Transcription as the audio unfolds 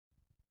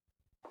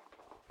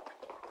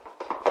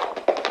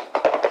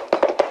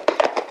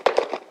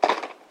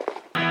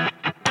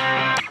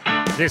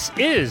This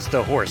is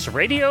the Horse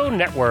Radio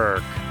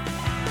Network.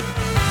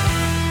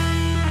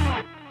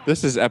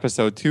 This is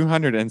episode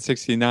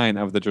 269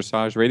 of the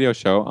Dressage Radio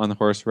Show on the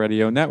Horse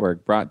Radio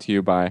Network, brought to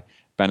you by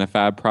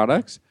Benefab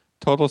Products,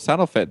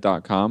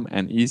 TotalSaddleFit.com,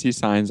 and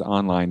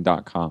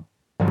EasySignsOnline.com.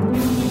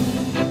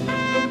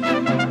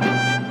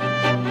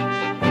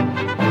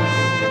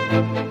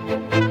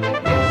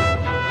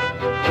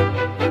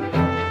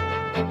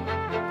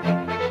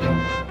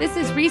 This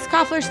is Reese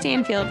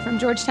Koffler-Stanfield from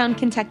Georgetown,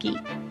 Kentucky.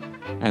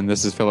 And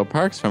this is Philip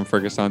Parks from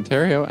Fergus,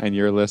 Ontario, and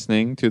you're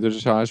listening to the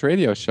Dressage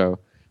Radio Show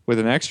with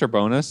an extra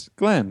bonus,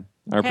 Glenn,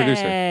 our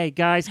producer. Hey,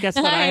 guys, guess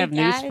what? I have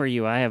news for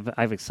you. I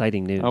have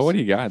exciting news. Oh, what do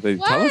you got?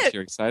 Tell us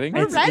you're exciting.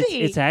 We're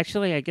ready. It's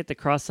actually, I get to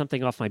cross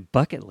something off my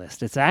bucket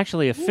list. It's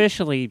actually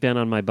officially been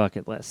on my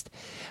bucket list.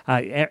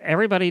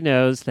 Everybody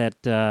knows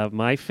that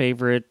my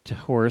favorite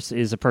horse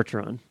is a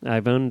Percheron.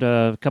 I've owned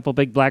a couple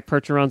big black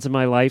Percherons in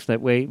my life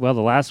that weigh, well, the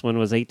last one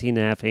was 18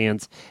 and a half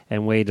hands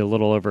and weighed a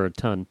little over a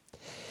ton.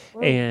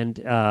 Whoa. And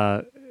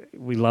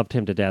we loved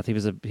him to death. He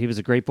was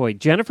a great boy.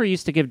 Jennifer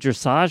used to give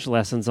dressage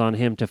lessons on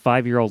him to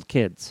 5-year-old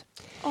kids.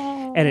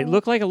 Oh. And it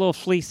looked like a little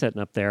flea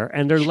sitting up there,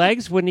 and their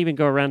legs wouldn't even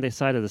go around the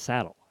side of the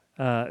saddle.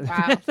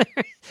 Wow.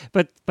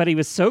 But he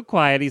was so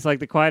quiet. He's like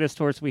the quietest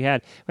horse we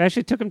had. We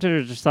actually took him to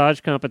the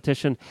dressage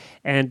competition,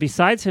 and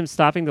besides him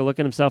stopping to look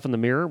at himself in the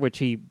mirror, which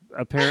he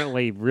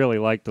apparently really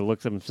liked the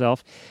looks of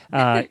himself,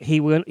 he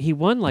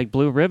won like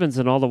blue ribbons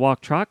in all the walk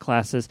trot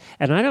classes.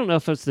 And I don't know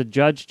if it's the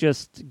judge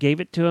just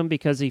gave it to him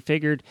because he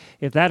figured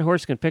if that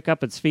horse can pick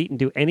up its feet and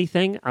do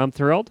anything, I'm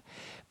thrilled.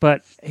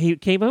 But he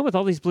came home with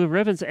all these blue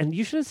ribbons, and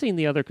you should have seen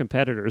the other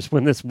competitors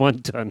when this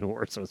one-ton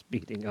horse was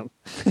beating him.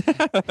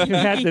 He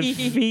had the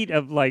feet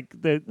of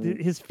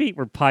his feet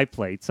were pie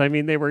plates. I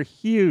mean, they were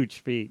huge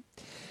feet.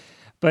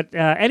 But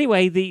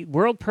anyway, the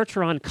World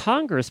Percheron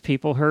Congress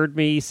people heard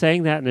me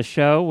saying that in a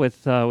show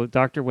with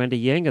Dr. Wendy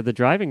Ying of the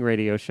Driving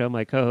Radio Show,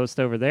 my co-host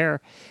over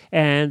there,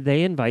 and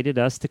they invited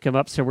us to come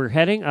up. So we're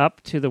heading up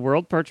to the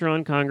World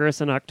Percheron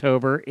Congress in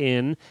October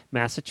in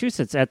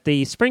Massachusetts at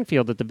the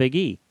Springfield at the Big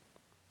E.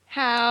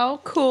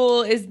 How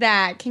cool is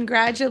that?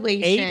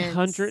 Congratulations.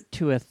 800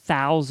 to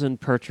 1,000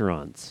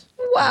 Percherons.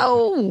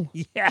 Whoa.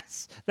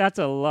 Yes, that's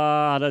a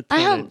lot of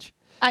tonnage.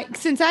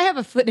 Since I have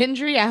a foot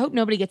injury, I hope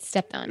nobody gets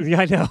stepped on. Yeah,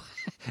 I know.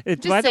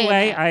 By the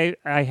way,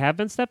 I have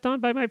been stepped on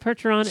by my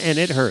Percheron, and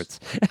it hurts.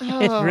 Oh.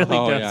 It really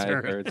does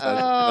hurt. hurt. It hurts.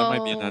 That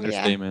might be an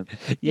understatement.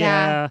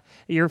 Yeah.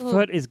 Your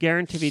foot is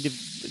guaranteed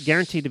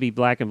to be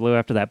black and blue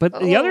after that. But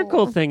the other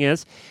cool thing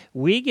is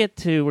we're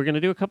going to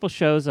do a couple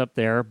shows up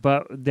there,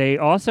 but they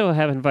also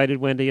have invited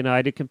Wendy and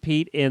I to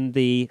compete in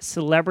the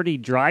celebrity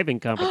driving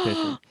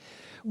competition.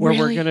 Where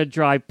we're going to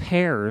drive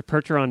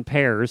Percheron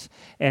pairs,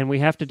 and we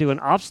have to do an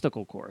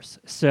obstacle course.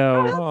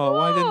 So,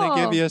 why didn't they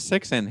give you a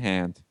 6 in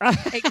hand?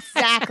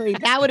 Exactly.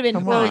 That would have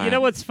been Well, fun. you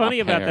know what's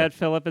funny about that,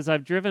 Philip, is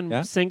I've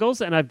driven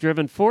singles and I've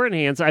driven 4 in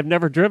hands. I've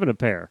never driven a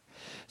pair.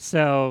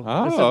 So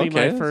this will be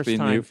my first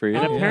time. New for you.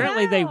 And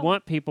apparently they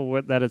want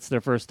people that it's their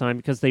first time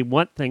because they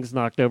want things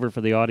knocked over for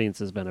the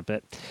audience's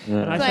benefit. Yeah.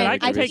 And I said, I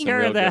can take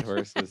care of that.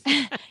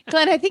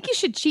 Glenn, I think you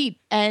should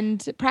cheat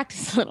and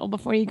practice a little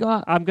before you go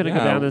up. I'm going to go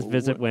down and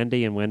visit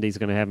Wendy, and Wendy's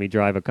going to have me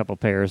drive a couple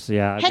pairs.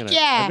 Yeah, I'm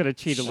going to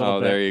cheat a little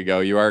bit. Oh, there you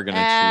go. You are going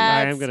to cheat.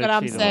 I am going to cheat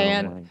I'm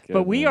saying. a little bit.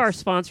 But we are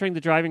sponsoring, the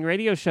Driving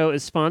Radio Show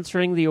is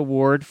sponsoring the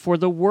award for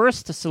the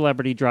worst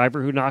celebrity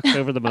driver who knocks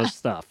over the most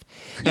stuff.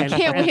 You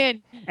can't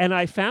win. And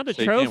I found a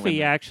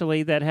trophy,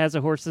 actually, that has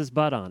a horse's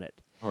butt on it.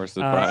 Horse's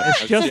butt.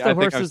 It's just the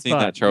horse's I've seen butt.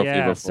 that trophy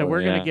before. So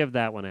we're going to give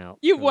that one out.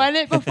 You've won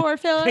it before,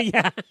 Philip?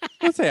 Yeah.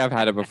 I'll say I've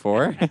had it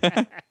before.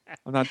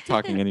 I'm not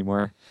talking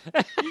anymore.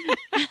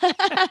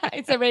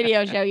 It's a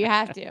radio show. You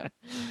have to.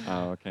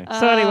 Oh, okay.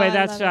 So anyway,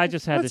 I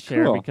just had to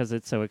share cool. because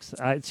it's so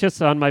it's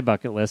just on my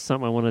bucket list,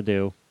 something I want to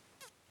do.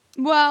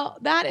 Well,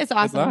 that is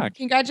awesome. luck.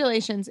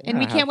 Congratulations. And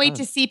we have can't wait fun.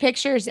 to see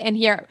pictures and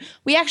hear.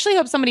 We actually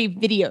hope somebody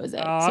videos it.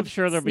 Oh, I'm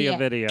sure there'll be a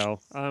video.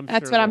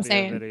 That's what I'm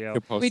saying.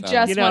 We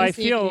just I want to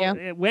see feel a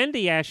video.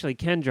 Wendy actually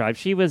can drive.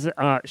 She was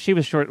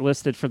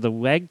shortlisted for the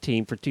WEG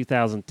team for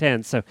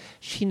 2010, so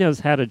she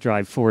knows how to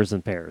drive 4s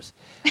and pairs.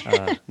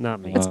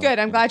 Not me. It's good.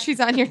 I'm glad she's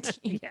on your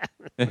team.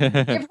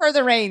 Give her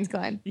the reins,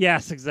 Glenn.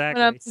 Yes,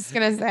 exactly. That's what I'm just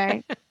going to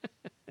say.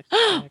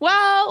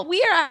 Well,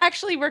 we are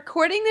actually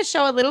recording the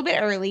show a little bit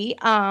early,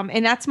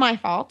 and that's my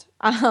fault.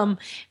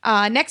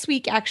 Next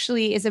week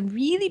actually is a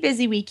really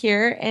busy week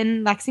here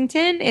in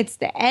Lexington. It's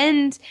the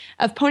end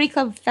of Pony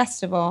Club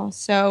Festival.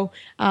 So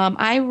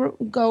I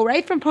go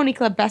right from Pony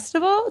Club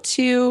Festival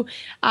to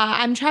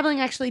I'm traveling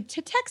actually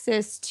to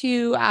Texas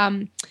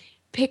to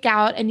pick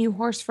out a new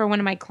horse for one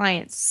of my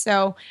clients.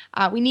 So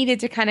we needed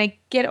to kind of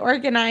get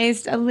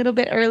organized a little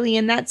bit early,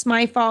 and that's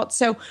my fault.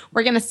 So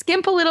we're going to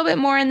skimp a little bit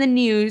more in the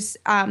news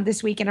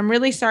this week, and I'm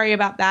really sorry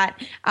about that.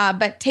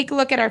 But take a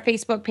look at our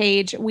Facebook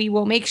page. We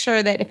will make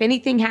sure that if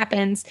anything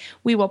happens,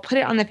 we will put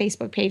it on the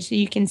Facebook page so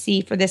you can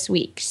see for this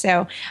week.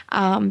 So,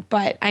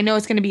 but I know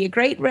it's going to be a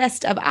great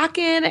rest of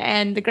Aachen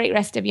and the great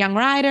rest of Young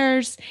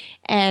Riders.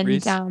 And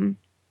Reese,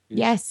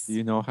 yes. Do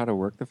you know how to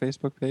work the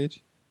Facebook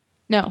page?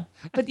 No,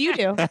 but you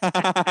do.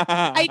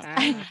 I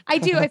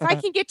do. If I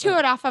can get to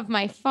it off of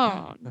my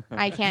phone,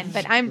 I can.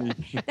 But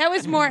that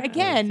was more,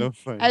 again, so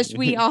funny. as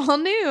we all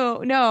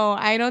knew. No,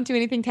 I don't do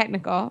anything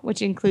technical,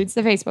 which includes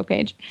the Facebook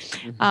page.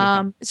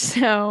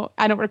 So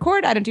I don't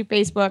record. I don't do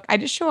Facebook. I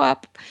just show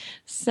up.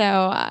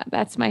 So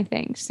that's my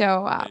thing.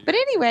 So, but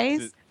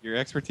anyways. Your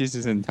expertise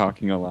is in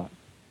talking a lot.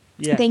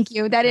 Yes. Thank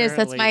you.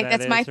 That's my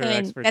her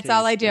thing. That's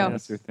all I do. expertise.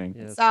 That's your thing.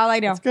 Yes. That's all I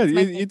do. That's good. It's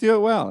my You do it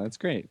well. That's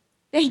great.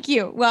 Thank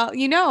you. Well,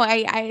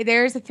 I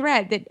there's a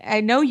thread that I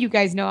know you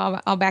guys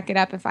know. I'll back it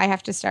up if I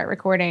have to start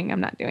recording.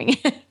 I'm not doing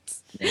it.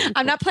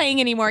 I'm not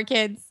playing anymore,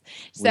 kids.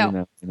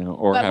 So,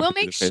 or but have we'll to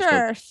do make the Facebook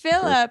sure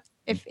Philip,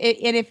 first.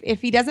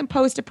 if he doesn't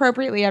post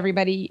appropriately,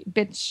 everybody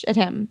bitch at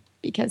him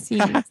because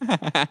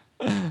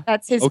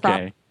that's his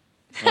problem.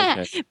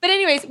 Okay. But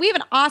anyways, we have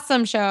an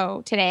awesome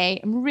show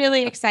today. I'm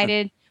really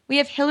excited. We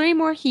have Hillary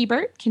Moore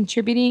Hebert,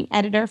 contributing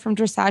editor from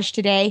Dressage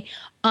Today,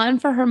 on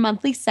for her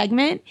monthly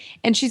segment.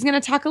 And she's going to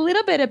talk a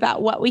little bit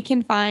about what we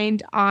can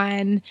find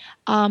on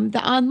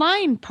the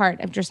online part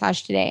of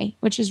Dressage Today,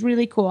 which is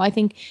really cool. I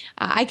think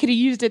I could have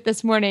used it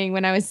this morning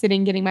when I was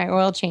sitting getting my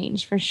oil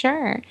change for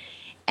sure.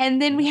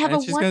 And then we have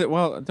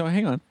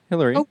hang on,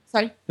 Hillary. Oh,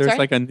 sorry. There's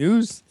like a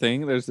news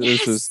thing. There's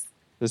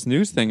this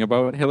news thing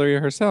about Hillary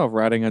herself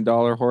riding a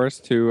dollar horse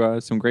to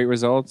some great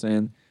results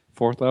in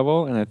fourth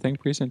level, and I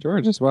think Pre-St.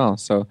 George as well.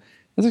 So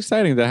it's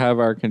exciting to have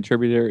our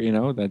contributor,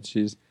 that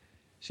she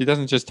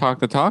doesn't just talk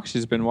the talk,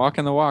 she's been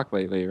walking the walk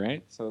lately,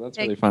 right? So that's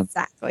really fun.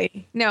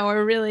 Exactly. No,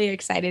 we're really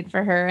excited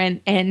for her.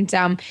 And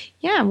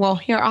we'll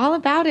hear all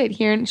about it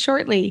here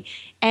shortly.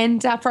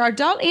 And for our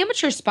adult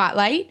amateur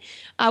spotlight,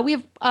 we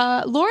have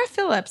Laura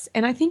Phillips,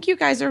 and I think you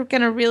guys are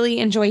going to really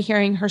enjoy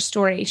hearing her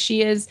story.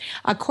 She is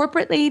a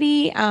corporate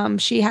lady.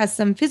 She has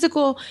some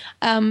physical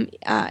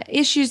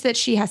issues that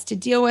she has to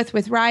deal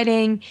with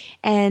riding,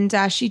 and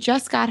she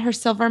just got her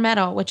silver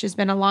medal, which has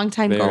been a long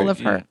time goal of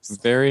hers.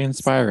 Very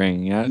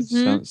inspiring. Yeah,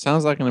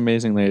 sounds like an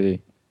amazing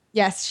lady.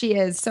 Yes, she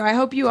is. So I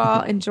hope you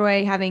all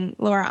enjoy having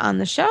Laura on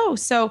the show.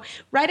 So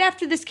right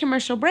after this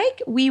commercial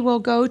break, we will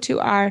go to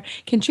our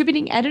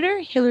contributing editor,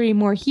 Hillary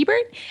Moore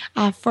Hebert,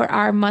 for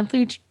our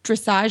monthly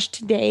Dressage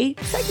Today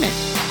segment.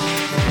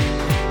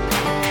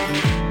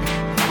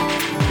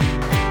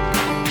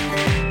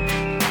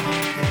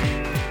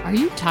 Are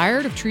you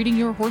tired of treating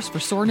your horse for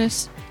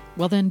soreness?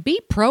 Well, then be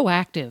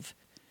proactive.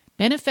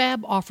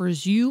 Benefab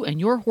offers you and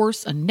your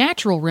horse a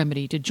natural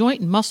remedy to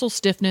joint and muscle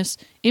stiffness,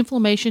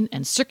 inflammation,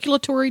 and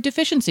circulatory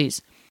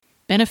deficiencies.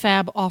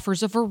 Benefab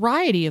offers a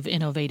variety of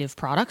innovative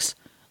products,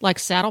 like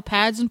saddle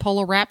pads and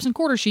polo wraps and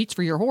quarter sheets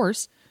for your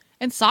horse,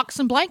 and socks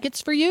and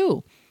blankets for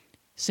you.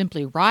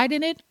 Simply ride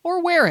in it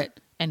or wear it,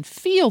 and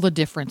feel the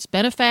difference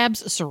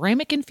Benefab's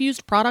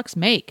ceramic-infused products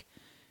make.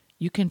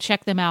 You can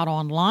check them out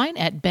online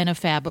at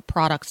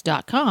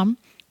benefabproducts.com,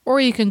 or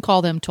you can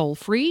call them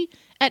toll-free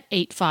at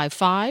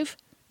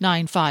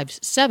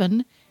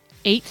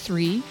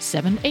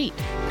 855-957-8378.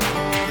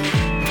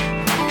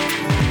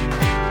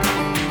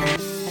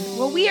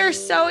 Well, we are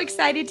so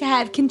excited to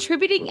have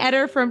contributing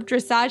editor from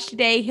Dressage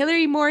Today,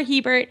 Hillary Moore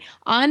Hebert,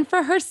 on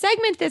for her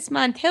segment this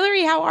month.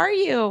 Hillary, how are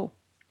you?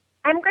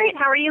 I'm great.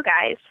 How are you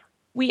guys?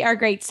 We are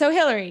great. So,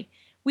 Hillary,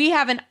 we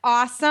have an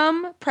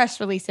awesome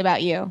press release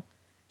about you.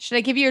 Should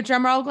I give you a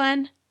drum roll,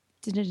 Glenn?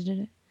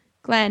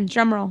 Glenn,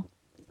 drum roll.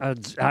 I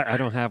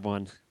don't have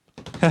one.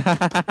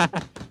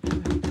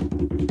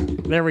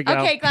 There we go.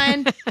 Okay,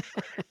 Glenn.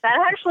 That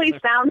actually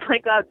sounds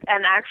like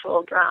an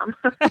actual drum.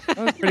 That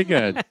was pretty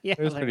good. Yeah,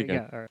 it was there pretty we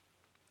good. go.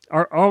 All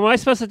right. Am I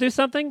supposed to do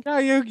something? No,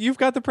 you've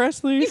got the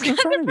press release. You've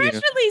got the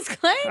press release,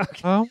 Glenn.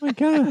 Okay. Oh my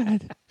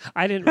God!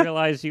 I didn't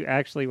realize you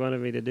actually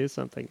wanted me to do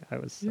something. I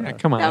was.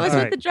 Come on. That was All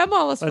what right. the drum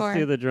roll was Let's for.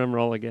 do the drum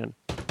roll again.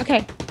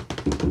 Okay.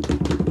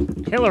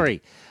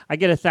 Hillary, I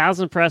get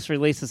 1,000 press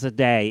releases a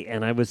day,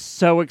 and I was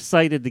so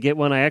excited to get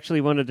one I actually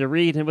wanted to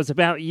read, and it was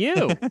about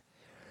you.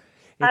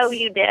 Oh,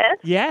 you did?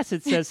 Yes,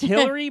 it says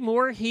Hillary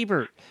Moore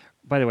Hebert.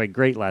 By the way,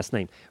 great last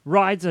name.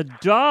 Rides a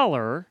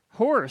dollar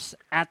horse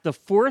at the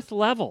fourth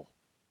level.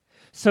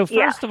 So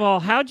first of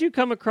all, how'd you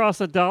come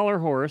across a dollar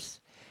horse?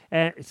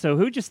 So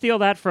who'd you steal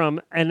that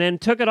from? And then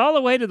took it all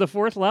the way to the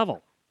fourth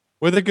level.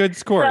 With a good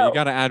score. So- You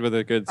got to add with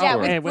a good score. Yeah,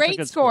 with with a great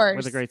good score. scores.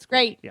 With a great score.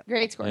 Great, Yeah.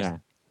 great scores. Yeah.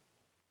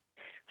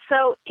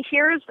 So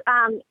here's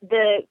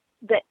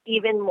the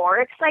even more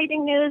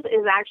exciting news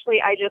is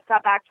actually I just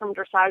got back from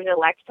Dressage in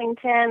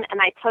Lexington,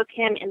 and I took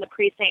him in the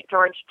Pre-St.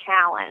 George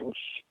Challenge.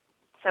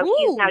 So Ooh.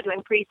 he's now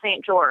doing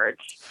Pre-St. George.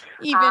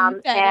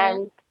 Even better.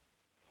 And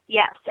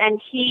yes,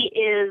 and he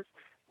is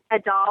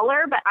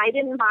 $1, but I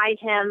didn't buy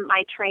him.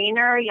 My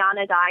trainer,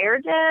 Yana Dyer,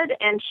 did,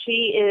 and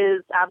she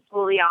is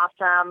absolutely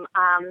awesome.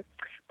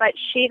 But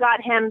she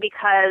got him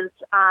because,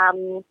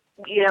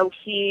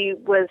 he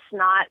was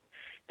not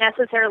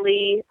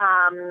necessarily,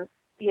 on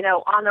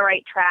the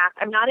right track.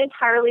 I'm not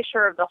entirely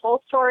sure of the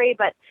whole story,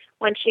 but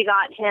when she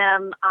got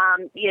him,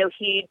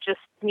 he just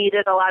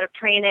needed a lot of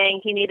training.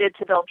 He needed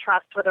to build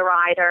trust with a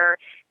rider.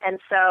 And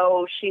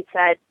so she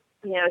said,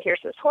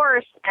 here's this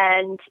horse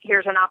and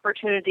here's an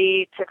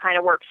opportunity to kind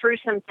of work through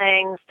some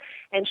things.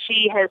 And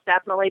she has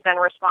definitely been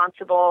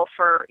responsible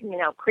for,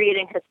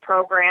 creating his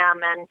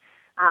program. And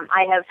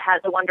I have had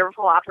the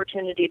wonderful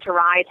opportunity to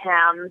ride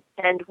him.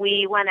 And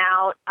we went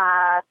out,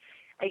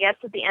 I guess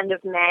at the end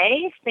of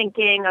May,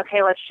 thinking,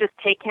 okay, let's just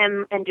take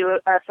him and do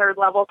a third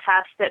level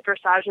test at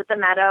Dressage at the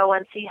Meadow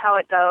and see how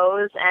it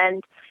goes.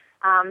 And,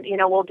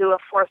 we'll do a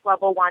fourth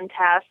level 1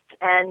 test.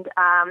 And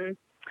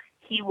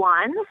he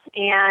won.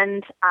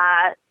 And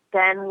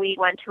then we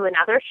went to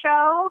another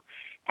show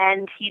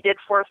and he did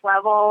fourth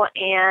level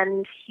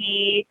and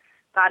he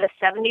got a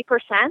 70%,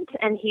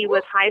 and he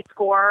was high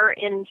score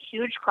in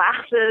huge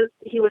classes.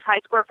 He was high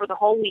score for the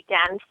whole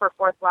weekend for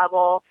fourth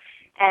level.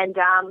 And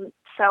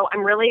so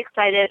I'm really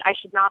excited. I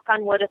should knock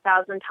on wood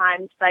 1,000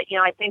 times, but,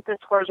 I think the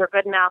scores are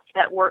good enough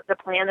that the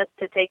plan is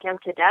to take him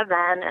to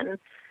Devon.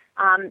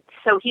 And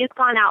so he's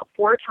gone out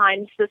 4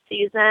 times this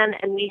season,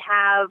 and we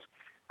have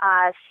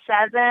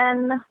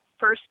 7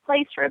 first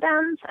place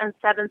ribbons and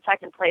 7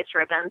 second place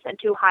ribbons and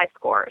 2 high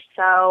scores.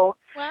 So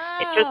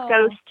It just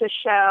goes to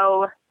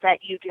show that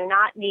you do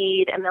not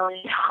need $1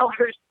 million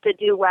to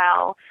do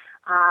well.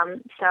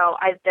 So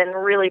I've been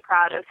really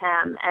proud of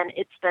him, and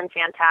it's been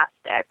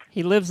fantastic.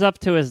 He lives up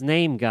to his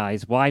name,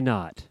 guys. Why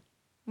not?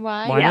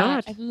 Why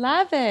not? I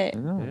love it.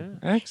 Oh,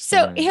 Yeah. excellent.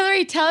 So,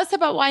 Hillary, tell us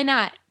about Why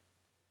Not.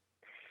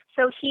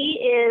 So he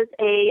is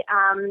a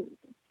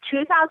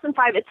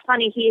 2005. It's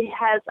funny. He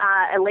has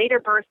a later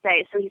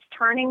birthday, so he's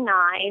turning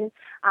 9,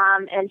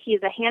 and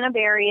he's a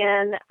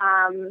Hanoverian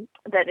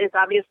that is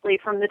obviously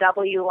from the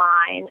W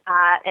line,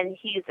 and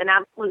he's an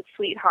absolute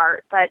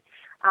sweetheart. But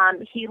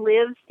he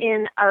lives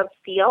in a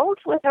field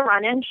with a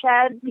run-in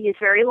shed. He's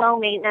very low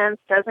maintenance,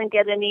 doesn't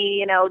get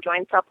any,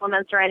 joint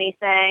supplements or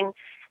anything,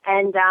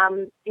 and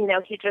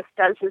he just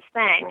does his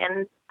thing,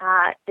 and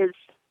is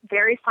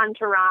very fun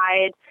to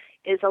ride.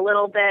 Is a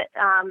little bit,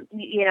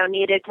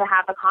 needed to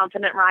have a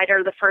confident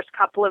rider the first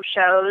couple of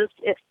shows.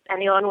 If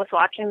anyone was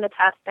watching the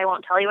test, I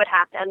won't tell you what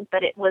happened,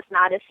 but it was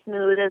not as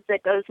smooth as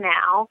it goes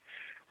now.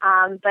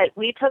 But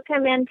we took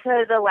him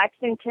into the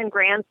Lexington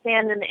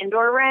grandstand in the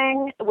indoor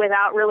ring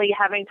without really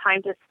having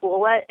time to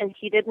school it, and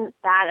he didn't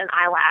bat an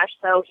eyelash.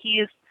 So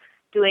he's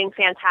doing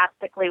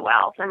fantastically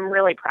well. So I'm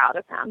really proud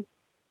of him.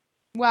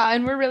 Wow,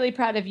 and we're really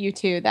proud of you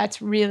too.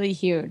 That's really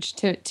huge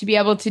to be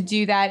able to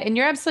do that. And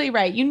you're absolutely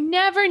right. You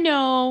never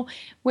know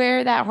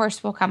where that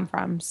horse will come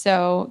from.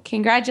 So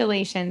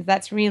congratulations.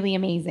 That's really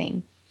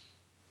amazing.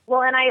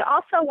 Well, and I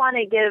also want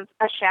to give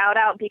a shout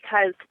out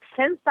because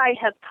since I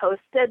have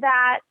posted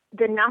that,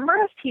 the number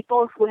of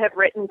people who have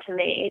written to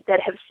me that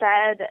have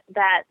said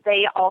that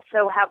they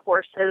also have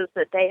horses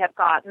that they have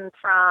gotten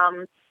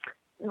from,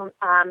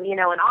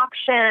 an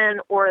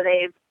auction, or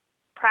they've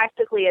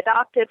practically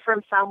adopted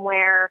from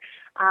somewhere.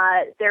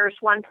 There's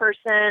one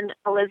person,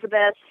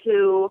 Elizabeth,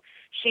 who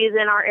she's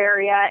in our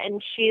area,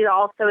 and she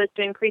also is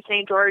doing Prix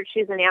St. George.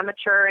 She's an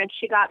amateur, and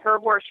she got her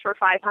horse for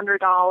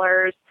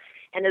 $500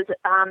 and is,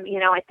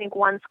 I think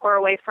 1 score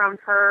away from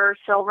her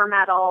silver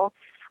medal.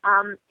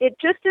 It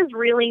just is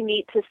really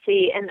neat to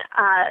see. And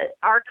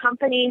our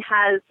company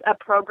has a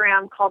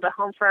program called A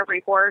Home for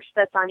Every Horse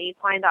that's on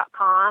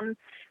equine.com,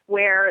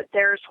 where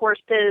there's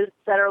horses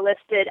that are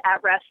listed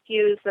at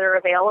rescues that are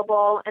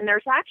available. And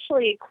there's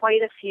actually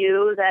quite a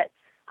few that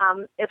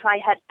if I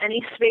had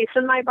any space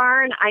in my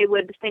barn, I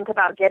would think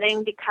about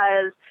getting,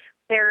 because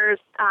there's,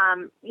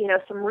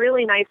 some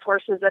really nice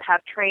horses that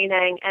have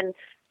training. And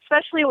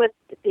especially with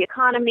the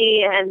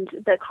economy and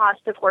the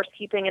cost of horse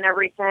keeping and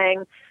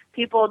everything,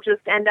 people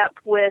just end up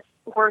with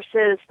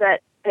horses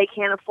that they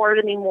can't afford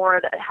anymore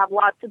that have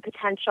lots of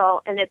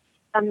potential. And it's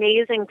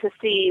amazing to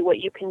see what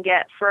you can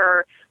get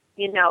for,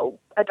 $1,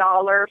 $500,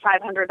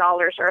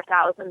 or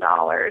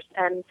 $1,000.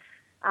 And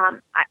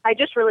I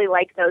just really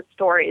like those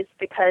stories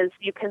because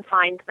you can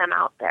find them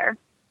out there.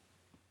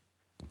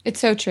 It's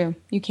so true.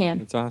 You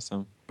can. It's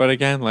awesome. But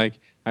again, like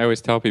I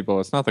always tell people,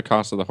 it's not the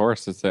cost of the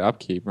horse, it's the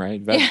upkeep,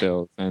 right? Vet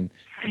bills and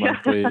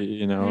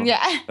monthly,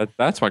 Yeah.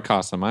 That's what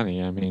costs the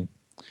money. I mean,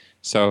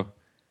 so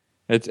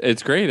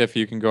it's great if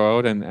you can go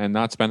out and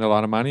not spend a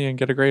lot of money and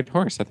get a great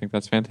horse. I think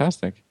that's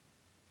fantastic.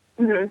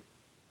 Mm-hmm.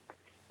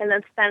 And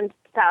then spend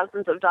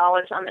thousands of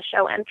dollars on the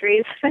show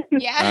entries.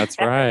 Yeah. That's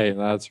right.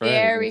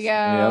 There we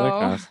That's the other go.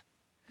 cost.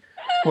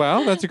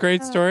 Well, that's a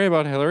great story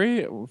about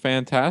Hillary.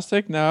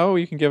 Fantastic. Now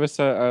you can give us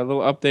a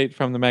little update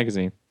from the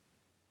magazine.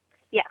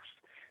 Yes.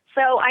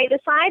 So I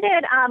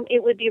decided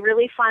it would be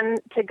really fun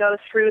to go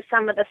through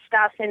some of the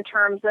stuff in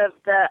terms of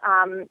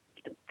the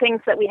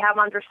things that we have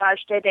on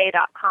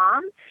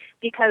dressagetoday.com,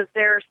 because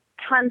there's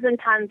tons and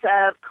tons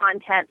of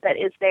content that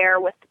is there,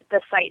 with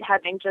the site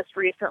having just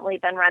recently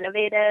been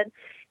renovated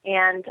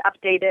and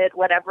updated,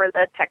 whatever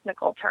the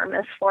technical term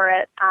is for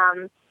it.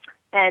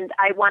 And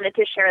I wanted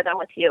to share them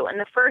with you. And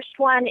the first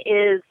one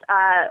is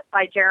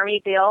by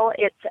Jeremy Beal.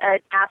 It's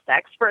Ask the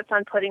Experts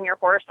on Putting Your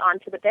Horse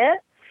Onto the Bit.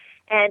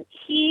 And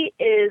he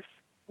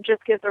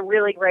just gives a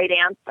really great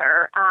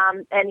answer.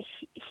 And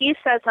he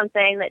says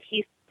something that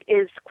he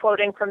is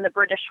quoting from the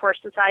British Horse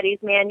Society's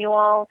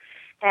manual.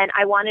 and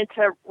I wanted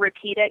to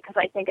repeat it because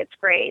I think it's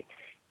great.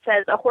 It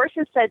says, a horse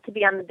is said to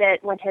be on the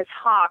bit when his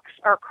hocks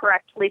are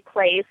correctly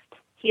placed.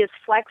 He is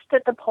flexed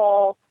at the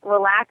poll,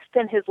 relaxed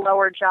in his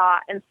lower jaw,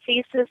 and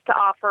ceases to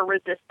offer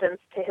resistance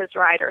to his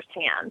rider's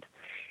hand.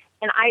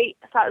 And I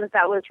thought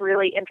that was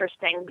really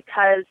interesting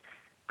because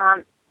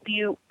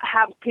you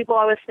have people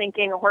always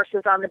thinking a horse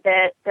is on the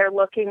bit. They're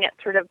looking at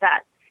sort of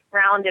that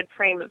rounded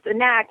frame of the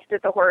neck,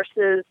 that the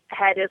horse's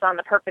head is on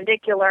the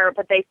perpendicular,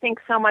 but they think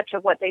so much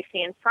of what they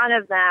see in front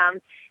of them.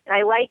 And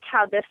I like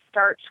how this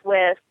starts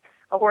with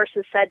a horse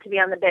is said to be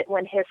on the bit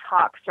when his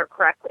hocks are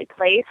correctly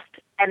placed.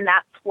 And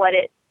that's what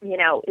it,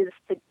 is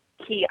the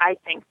key, I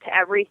think, to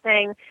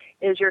everything,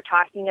 is you're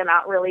talking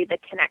about really the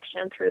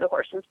connection through the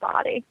horse's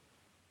body.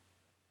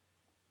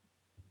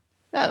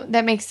 Oh,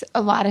 that makes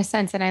a lot of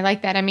sense, and I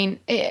like that. I mean,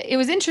 it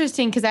was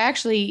interesting because I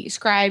actually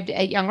scribed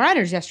at Young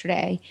Riders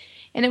yesterday,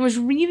 and it was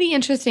really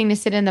interesting to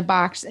sit in the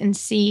box and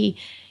see,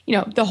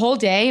 the whole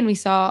day, and we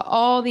saw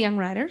all the Young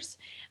Riders.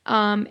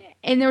 And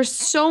there were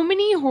so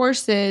many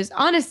horses.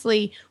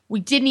 Honestly, we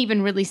didn't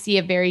even really see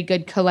a very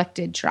good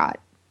collected trot,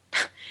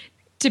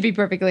 to be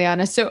perfectly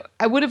honest. So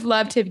I would have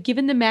loved to have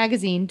given the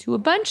magazine to a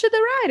bunch of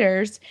the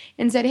riders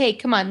and said, hey,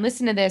 come on,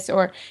 listen to this,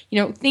 or,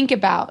 think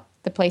about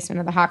the placement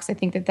of the hocks. I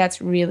think that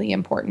that's really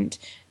important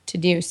to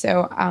do.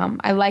 So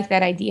I like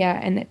that idea,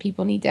 and that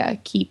people need to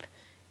keep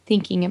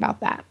thinking about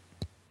that.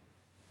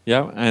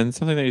 Yeah, and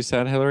something that you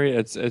said, Hillary,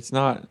 it's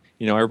not,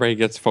 everybody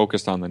gets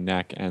focused on the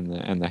neck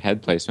and the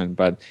head placement,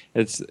 but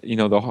it's,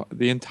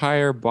 the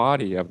entire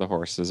body of the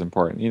horse is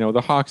important.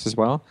 The hocks as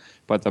well,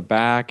 but the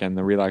back and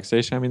the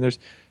relaxation. I mean, there's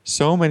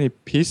so many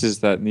pieces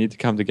that need to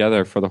come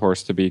together for the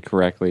horse to be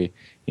correctly,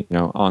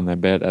 on the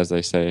bit, as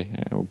they say.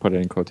 We'll put it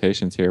in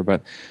quotations here,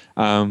 but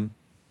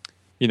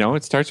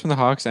it starts from the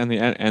hocks and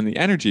the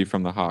energy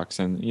from the hocks,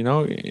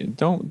 and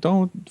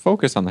don't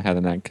focus on the head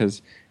and neck,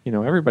 because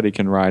everybody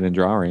can ride and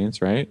draw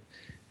reins, right?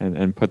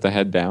 And put the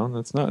head down.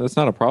 That's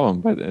not a problem.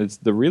 But it's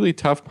the really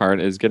tough part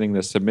is getting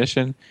the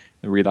submission,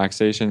 the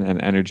relaxation,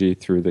 and energy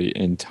through the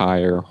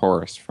entire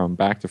horse, from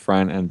back to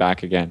front and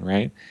back again,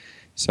 right?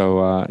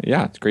 So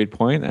it's a great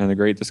point and a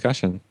great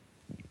discussion.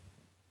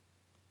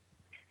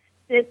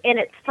 And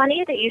it's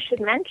funny that you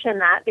should mention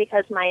that,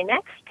 because my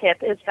next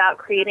tip is about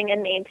creating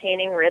and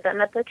maintaining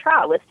rhythm at the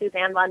trot with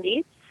Suzanne von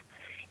Dietz.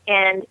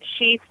 And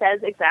she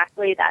says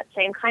exactly that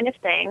same kind of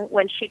thing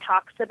when she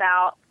talks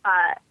about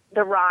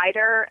the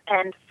rider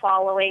and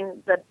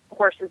following the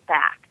horse's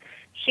back.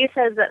 She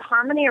says that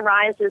harmony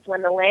arises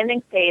when the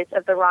landing phase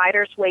of the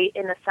rider's weight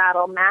in the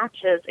saddle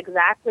matches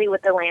exactly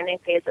with the landing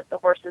phase of the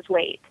horse's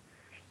weight.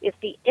 If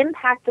the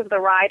impact of the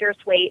rider's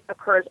weight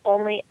occurs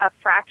only a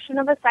fraction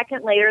of a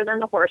second later than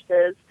the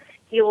horse's,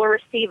 he will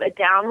receive a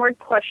downward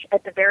push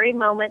at the very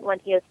moment when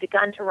he has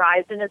begun to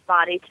rise in his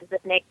body to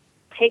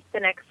take the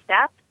next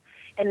step,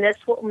 and this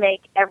will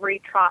make every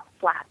trot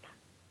flat.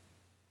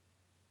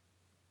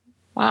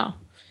 Wow.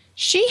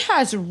 She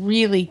has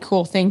really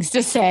cool things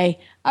to say.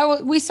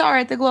 We saw her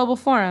at the Global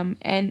Forum,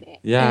 and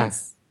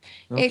it's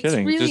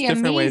kidding. really Just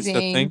different amazing. ways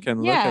to think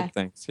and look at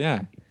things.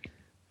 Yeah.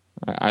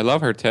 I love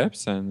her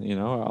tips, and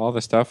all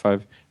the stuff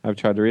I've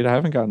tried to read. I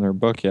haven't gotten her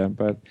book yet,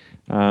 but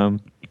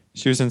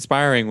she was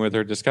inspiring with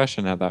her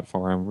discussion at that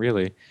forum,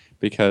 really,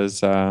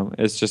 because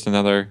it's just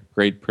another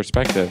great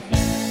perspective.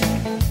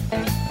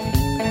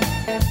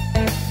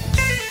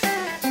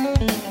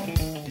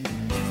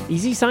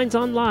 Easy Signs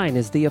Online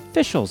is the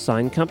official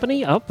sign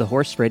company of the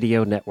Horse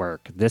Radio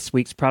Network. This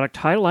week's product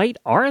highlight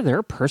are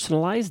their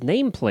personalized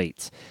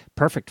nameplates.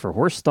 Perfect for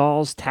horse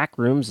stalls, tack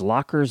rooms,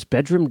 lockers,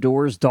 bedroom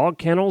doors, dog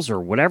kennels, or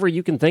whatever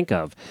you can think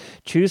of.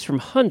 Choose from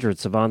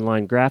hundreds of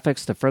online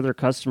graphics to further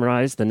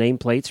customize the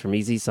nameplates from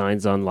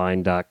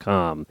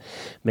EasySignsOnline.com.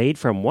 Made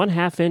from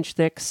 1/2-inch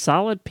thick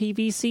solid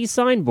PVC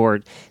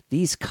signboard,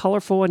 these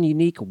colorful and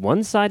unique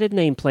one-sided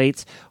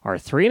nameplates are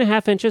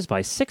 3.5 inches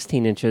by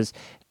 16 inches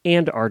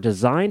and are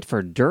designed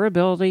for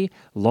durability,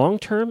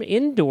 long-term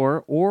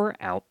indoor or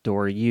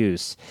outdoor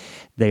use.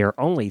 They are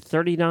only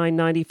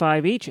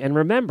 $39.95 each, and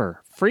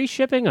remember, free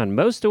shipping on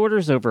most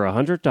orders over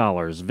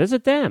 $100.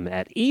 Visit them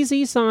at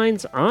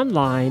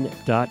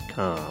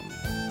EasySignsOnline.com.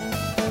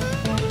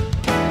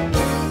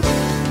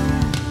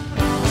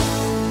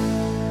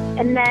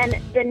 And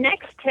then the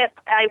next tip,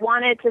 I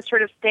wanted to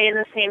sort of stay in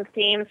the same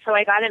theme, so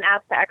I got an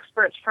Ask the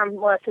Experts from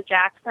Melissa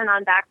Jackson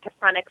on Back to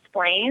Front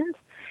Explained.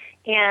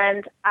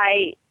 And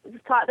I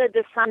thought that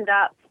this summed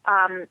up,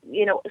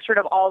 sort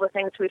of all the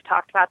things we've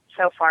talked about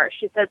so far.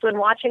 She says, when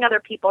watching other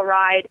people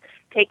ride,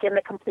 take in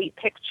the complete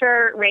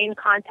picture. Rein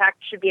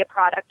contact should be a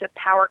product of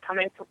power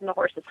coming from the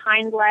horse's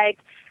hind leg.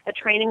 A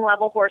training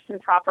level horse in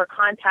proper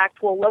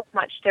contact will look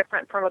much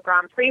different from a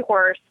Grand Prix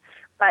horse.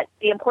 But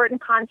the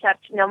important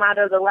concept, no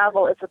matter the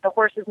level, is that the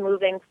horse is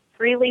moving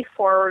freely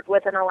forward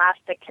with an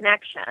elastic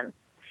connection.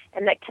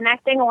 And that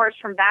connecting a horse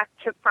from back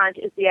to front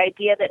is the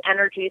idea that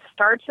energy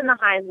starts in the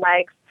hind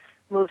legs,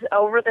 moves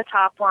over the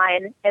top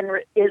line,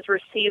 and is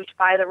received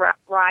by the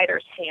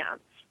rider's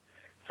hands.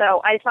 So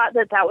I thought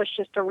that was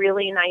just a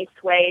really nice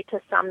way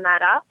to sum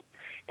that up.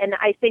 And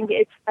I think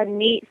it's a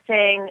neat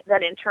thing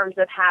that in terms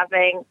of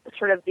having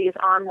sort of these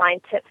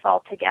online tips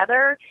all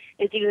together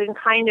is you can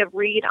kind of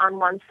read on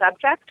one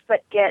subject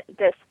but get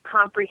this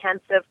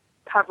comprehensive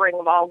covering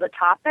of all the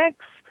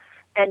topics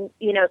and,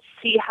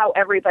 see how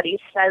everybody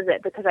says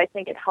it, because I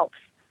think it helps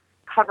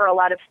cover a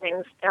lot of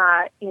things,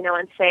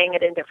 and saying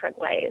it in different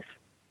ways.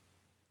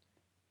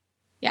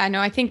 Yeah,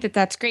 no, I think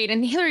that's great.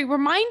 And Hillary,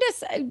 remind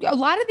us, a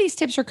lot of these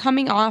tips are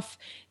coming off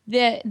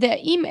the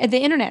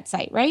internet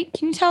site, right?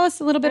 Can you tell us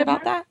a little bit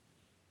about that?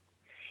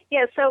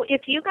 Yeah, so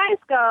if you guys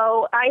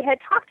go, I had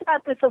talked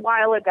about this a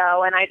while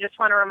ago, and I just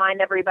want to remind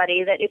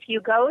everybody that if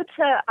you go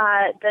to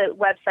the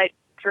website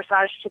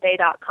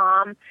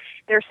dressagetoday.com,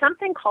 there's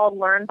something called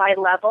Learn by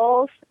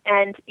Levels,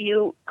 and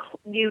you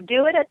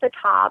do it at the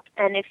top,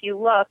 and if you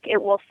look,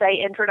 it will say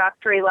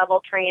introductory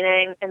level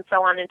training and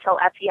so on until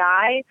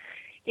FEI.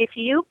 If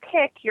you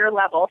pick your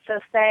level, so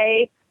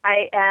say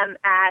I am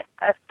at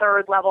a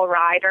 3rd level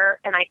rider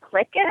and I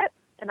click it,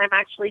 and I'm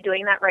actually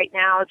doing that right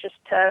now just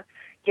to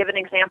give an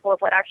example of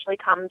what actually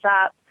comes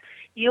up.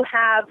 You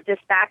have this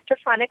back to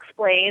front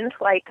explained,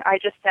 like I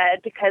just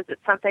said, because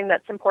it's something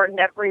that's important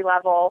at every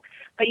level.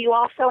 But you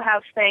also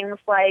have things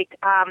like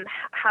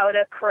how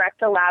to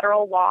correct a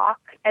lateral walk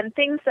and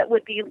things that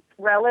would be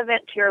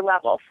relevant to your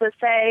level. So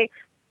say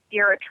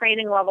you're a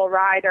training level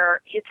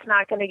rider, it's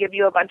not going to give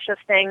you a bunch of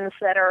things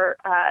that are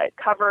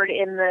covered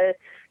in the,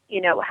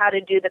 how to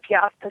do the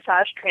piaffe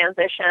passage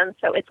transition.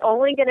 So it's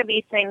only going to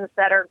be things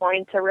that are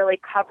going to really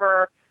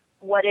cover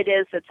what it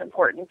is that's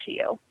important to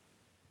you.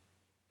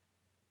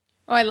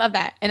 Oh, I love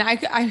that. And I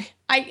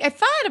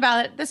thought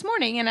about it this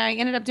morning and I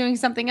ended up doing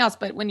something else.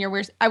 But when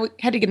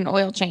had to get an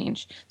oil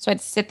change. So I had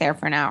to sit there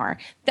for an hour.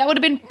 That would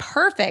have been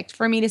perfect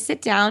for me to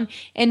sit down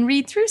and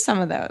read through some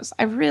of those.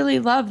 I really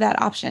love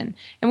that option.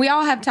 And we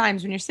all have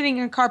times when you're sitting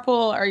in a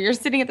carpool or you're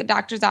sitting at the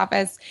doctor's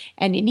office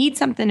and you need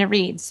something to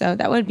read. So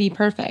that would be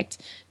perfect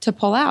to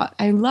pull out.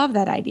 I love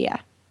that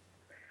idea.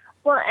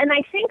 Well, and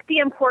I think the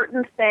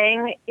important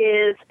thing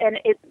is, and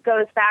it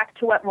goes back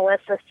to what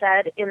Melissa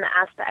said in the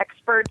Ask the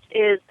Experts,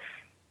 is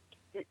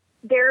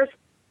there's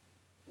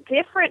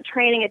different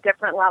training at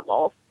different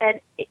levels.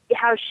 And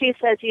how she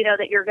says,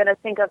 that you're going to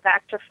think of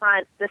back to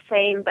front the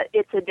same, but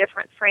it's a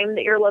different frame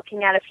that you're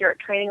looking at if you're at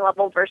training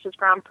level versus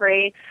Grand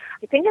Prix.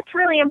 I think it's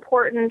really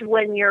important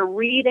when you're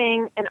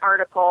reading an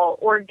article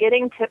or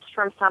getting tips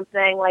from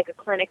something like a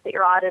clinic that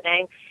you're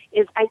auditing,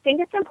 is I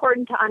think it's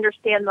important to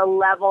understand the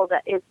level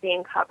that is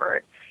being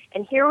covered.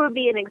 And here would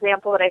be an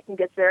example that I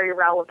think is very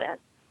relevant.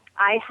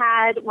 I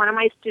had one of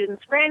my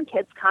students'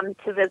 grandkids come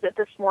to visit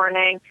this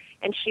morning,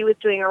 and she was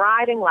doing a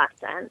riding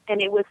lesson.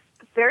 And it was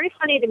very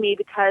funny to me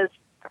because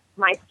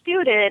my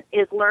student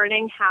is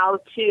learning how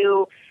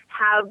to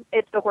have,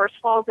 if the horse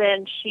falls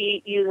in,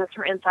 she uses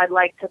her inside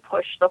leg to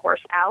push the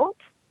horse out.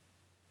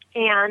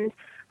 And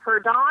her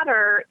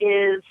daughter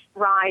is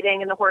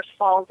riding and the horse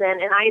falls in,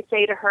 and I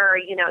say to her,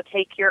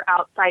 take your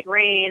outside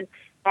rein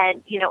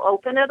and,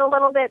 open it a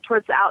little bit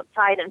towards the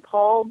outside and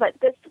pull. But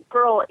this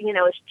girl,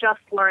 is just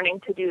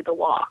learning to do the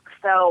walk.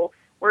 So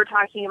we're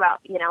talking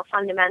about,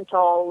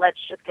 fundamental, let's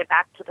just get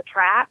back to the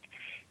track.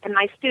 And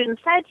my student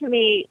said to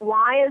me,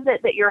 why is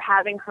it that you're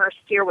having her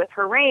steer with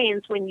her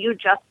reins when you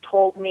just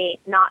told me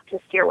not to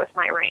steer with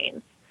my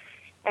reins?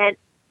 And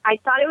I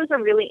thought it was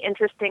a really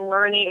interesting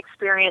learning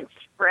experience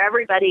for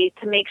everybody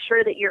to make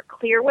sure that you're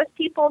clear with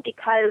people,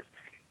 because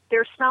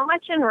there's so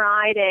much in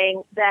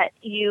riding that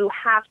you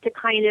have to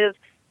kind of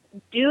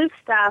do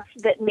stuff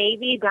that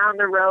maybe down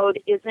the road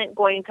isn't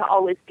going to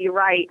always be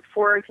right.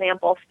 For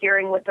example,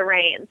 steering with the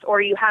reins, or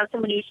you have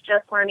someone who's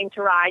just learning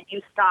to ride,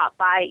 you stop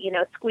by,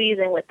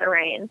 squeezing with the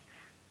reins.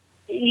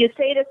 You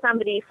say to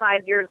somebody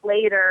 5 years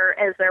later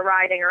as they're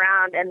riding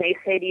around and they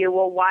say to you,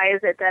 well, why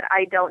is it that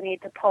I don't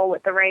need to pull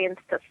with the reins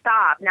to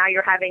stop? Now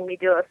you're having me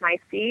do it with my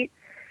feet.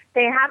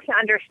 They have to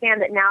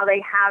understand that now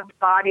they have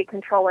body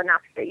control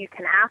enough that you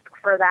can ask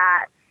for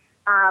that.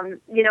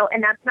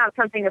 And that's not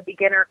something a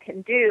beginner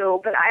can do.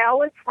 But I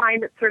always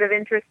find it sort of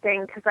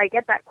interesting because I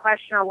get that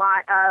question a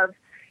lot of,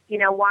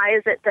 why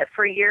is it that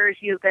for years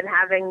you've been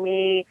having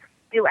me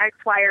do X,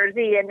 Y, or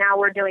Z, and now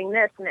we're doing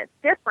this and it's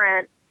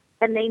different?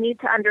 And they need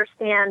to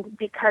understand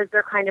because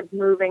they're kind of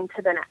moving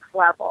to the next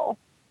level.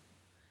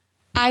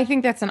 I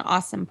think that's an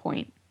awesome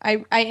point.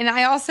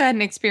 I also had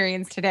an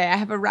experience today. I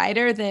have a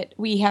rider that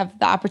we have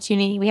the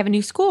opportunity. We have a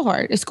new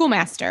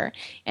schoolmaster,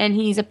 and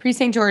he's a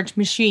pre-St. George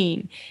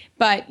machine.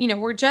 But,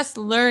 we're just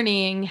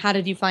learning how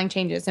to do flying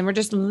changes, and we're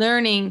just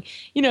learning,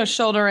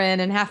 shoulder in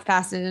and half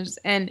passes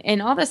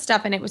and all this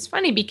stuff. And it was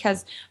funny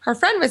because her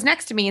friend was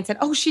next to me and said,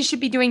 oh, she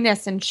should be doing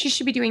this and she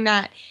should be doing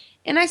that.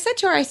 And I said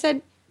to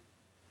her,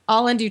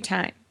 all in due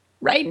time.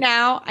 Right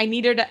now, I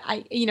need her to,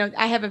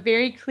 I have a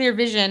very clear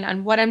vision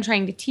on what I'm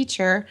trying to teach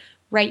her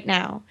right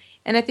now.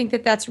 And I think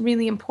that that's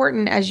really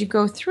important as you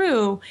go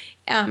through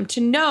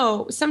to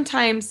know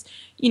sometimes,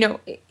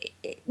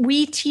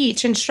 we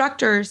teach,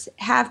 instructors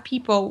have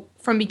people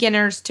from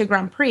beginners to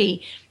Grand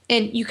Prix,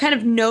 and you kind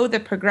of know the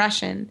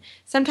progression.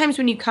 Sometimes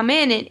when you come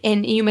in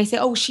and you may say,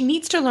 oh, she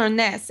needs to learn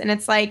this. And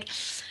it's like,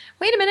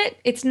 wait a minute,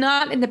 it's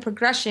not in the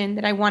progression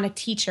that I want to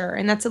teach her.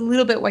 And that's a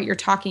little bit what you're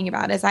talking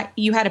about, is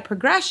you had a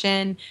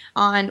progression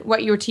on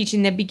what you were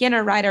teaching the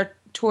beginner rider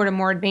toward a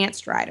more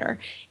advanced rider.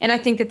 And I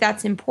think that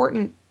that's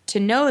important to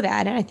know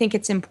that. And I think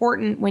it's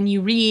important when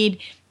you read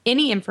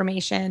any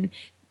information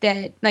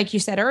that, like you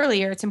said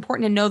earlier, it's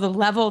important to know the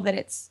level that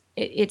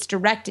it's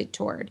directed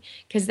toward,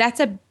 because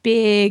that's a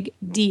big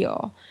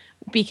deal.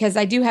 Because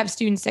I do have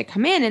students that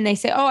come in and they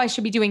say, oh, I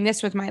should be doing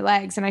this with my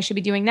legs and I should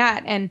be doing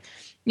that. And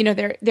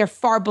they're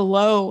far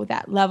below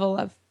that level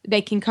of,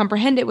 they can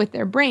comprehend it with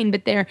their brain,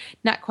 but they're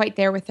not quite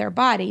there with their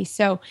body.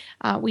 So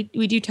we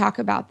do talk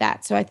about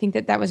that. So I think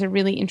that was a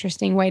really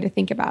interesting way to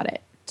think about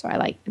it. So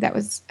that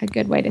was a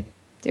good way to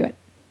do it.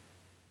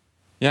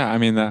 Yeah, I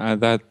mean,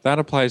 that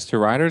applies to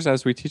riders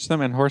as we teach them,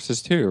 and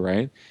horses too,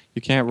 right?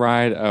 You can't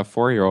ride a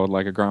 4-year-old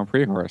like a Grand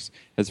Prix horse.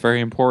 It's very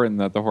important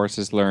that the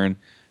horses learn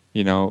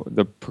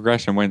the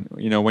progression. When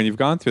you've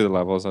gone through the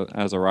levels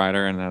as a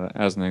rider and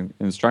as an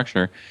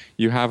instructor,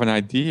 you have an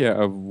idea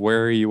of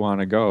where you want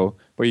to go,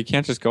 but you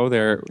can't just go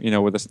there,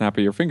 with a snap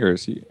of your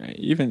fingers.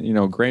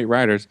 Even, great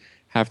riders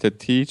have to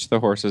teach the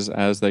horses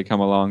as they come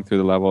along through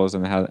the levels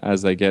and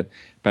as they get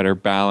better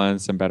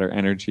balance and better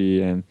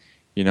energy. And,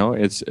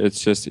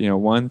 it's just,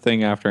 one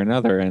thing after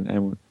another.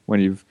 And when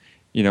you've,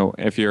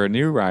 if you're a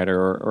new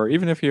rider or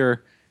even if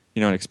you're,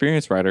 an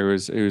experienced rider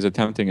who's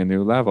attempting a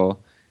new level,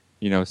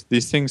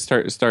 these things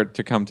start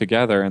to come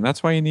together, and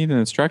that's why you need an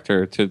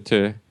instructor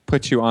to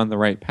put you on the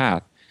right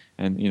path.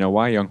 And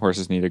why young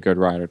horses need a good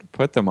rider to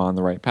put them on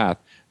the right path.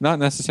 Not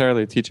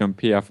necessarily teach them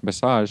PF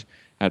massage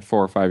at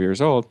 4 or 5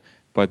 years old,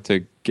 but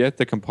to get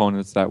the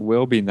components that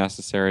will be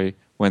necessary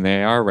when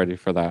they are ready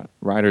for that.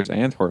 Riders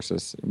and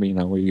horses.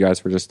 You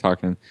guys were just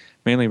talking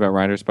mainly about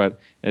riders, but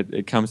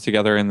it comes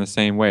together in the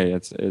same way.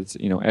 It's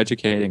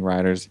educating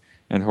riders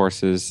and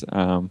horses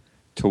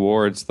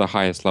towards the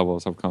highest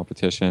levels of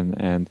competition,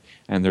 and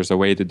there's a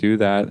way to do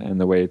that, and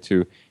the way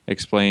to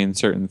explain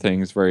certain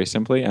things very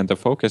simply and to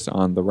focus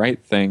on the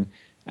right thing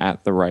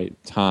at the right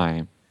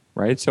time,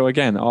 right? So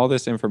again, all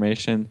this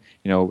information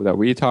that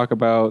we talk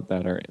about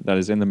that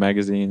is in the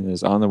magazine,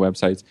 is on the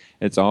websites,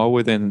 it's all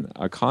within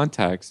a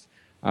context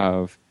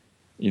of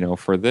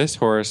for this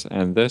horse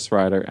and this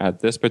rider at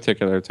this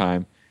particular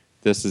time,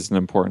 this is an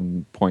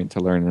important point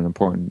to learn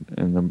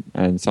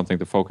and something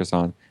to focus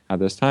on at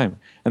this time.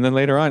 And then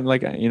later on,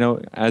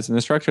 as an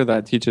instructor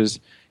that teaches,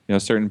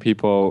 certain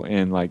people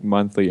in like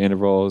monthly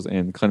intervals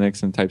in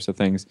clinics and types of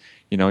things,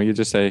 you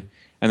just say,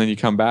 and then you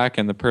come back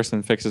and the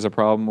person fixes a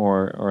problem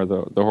or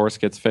the horse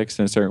gets fixed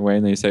in a certain way.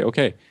 And then you say,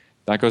 okay,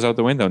 that goes out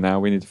the window. Now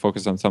we need to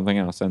focus on something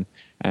else.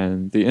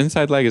 And the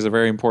inside leg is a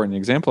very important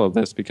example of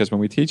this, because when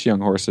we teach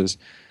young horses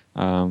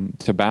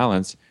to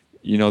balance,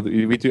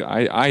 we do.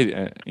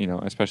 I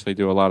especially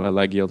do a lot of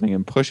leg yielding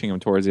and pushing them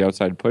towards the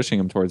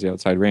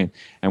outside rein.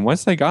 And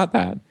once they got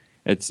that,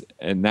 it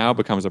now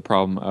becomes a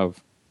problem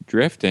of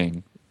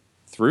drifting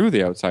through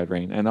the outside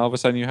rein. And all of a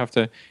sudden, you have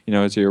to,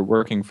 as you're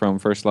working from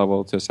first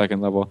level to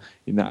second level,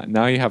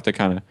 now you have to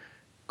kind of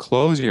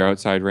close your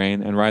outside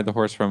rein and ride the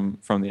horse from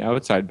the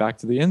outside back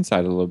to the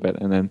inside a little bit.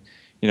 And then,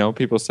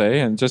 people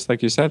say, and just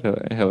like you said,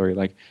 Hillary,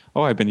 like,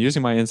 oh, I've been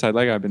using my inside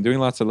leg. I've been doing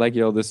lots of leg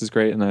yield. This is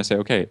great. And I say,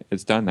 okay,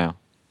 it's done now.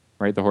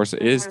 Right, the horse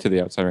is to the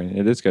outside rein.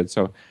 It is good.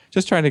 So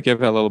just trying to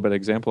give a little bit of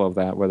example of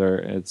that, whether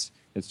it's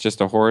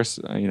just a horse,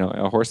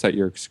 a horse that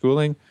you're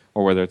schooling,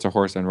 or whether it's a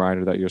horse and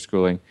rider that you're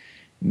schooling.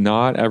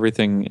 Not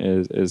everything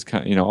is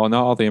not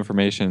all the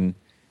information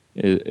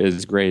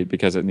is great,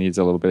 because it needs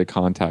a little bit of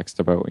context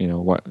about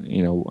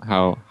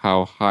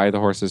how high the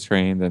horse is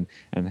trained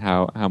and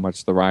how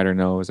much the rider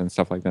knows and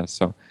stuff like this.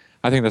 So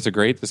I think that's a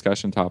great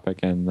discussion topic,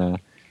 and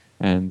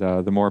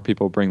the more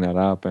people bring that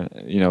up, and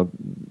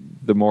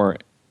the more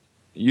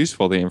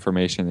useful the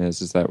information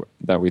is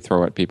that we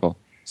throw at people.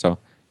 So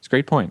it's a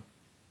great point.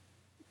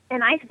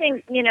 And I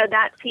think,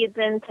 that feeds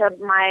into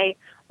my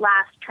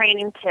last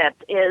training tip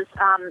is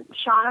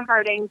Shauna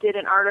Harding did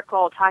an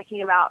article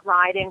talking about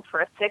riding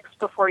for a 6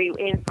 before you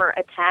aim for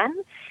a 10.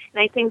 And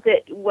I think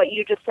that what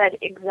you just said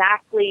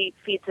exactly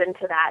feeds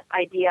into that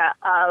idea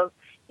of,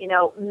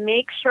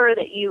 make sure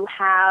that you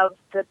have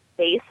the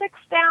basics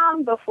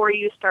down before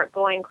you start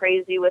going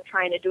crazy with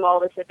trying to do all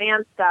this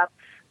advanced stuff.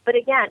 But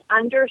again,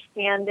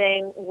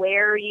 understanding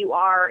where you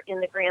are in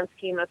the grand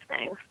scheme of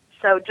things.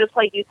 So just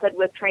like you said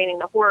with training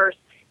the horse,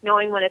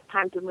 knowing when it's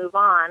time to move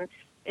on,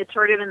 it's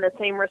sort of in the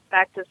same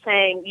respect of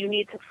saying you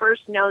need to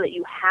first know that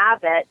you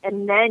have it,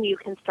 and then you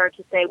can start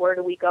to say, where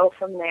do we go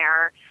from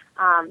there?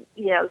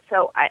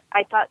 So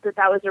I thought that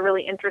was a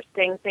really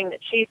interesting thing that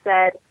she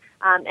said.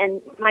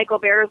 And Michael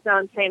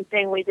Barazone, same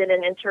thing. We did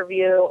an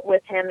interview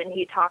with him, and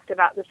he talked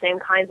about the same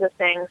kinds of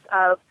things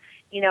of,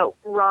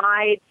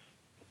 ride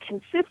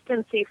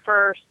consistency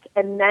first,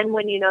 and then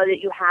when you know that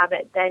you have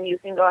it, then you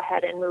can go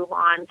ahead and move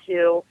on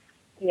to,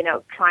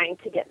 trying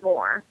to get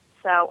more.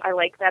 So I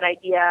like that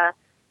idea,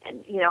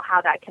 and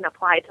how that can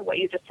apply to what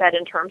you just said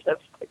in terms of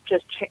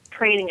just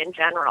training in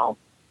general.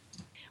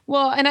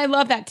 Well, and I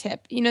love that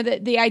tip,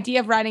 the idea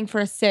of riding for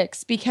a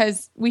 6,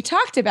 because we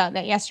talked about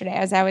that yesterday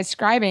as I was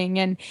scribing,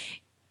 and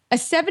a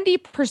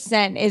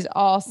 70% is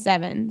all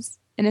sevens,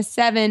 and a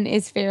 7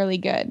 is fairly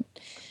good.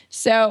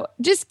 So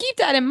just keep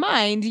that in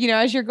mind,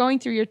 as you're going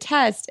through your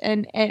test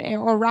and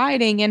or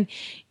riding. And,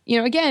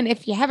 again,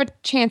 if you have a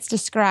chance to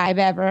scribe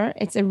ever,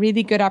 it's a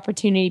really good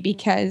opportunity,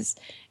 because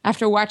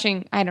after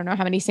watching, I don't know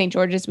how many St.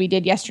 George's we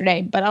did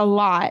yesterday, but a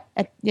lot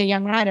at the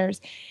Young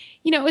Riders,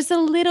 it was the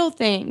little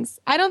things.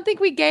 I don't think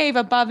we gave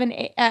above an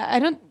 8.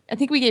 I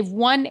think we gave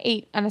 1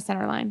 8 on the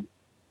center line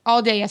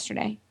all day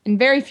yesterday, and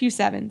very few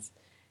 7s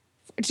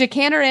to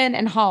canter in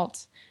and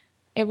halt.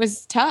 It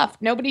was tough.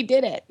 Nobody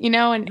did it,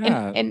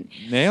 and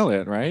nail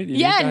it, right? You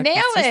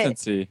nail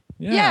consistency. it.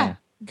 Yeah.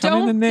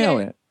 Come in and nail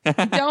it.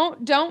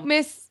 don't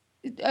miss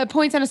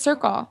points on a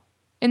circle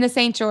in the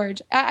St.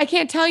 George. I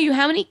can't tell you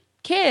how many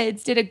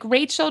kids did a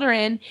great shoulder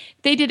in.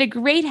 They did a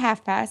great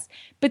half pass,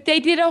 but they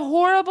did a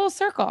horrible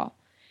circle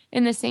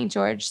in the St.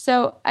 George.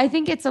 So I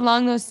think it's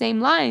along those same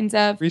lines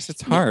of... Reese,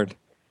 it's hard.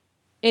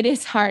 It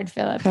is hard,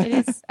 Philip.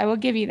 It is. I will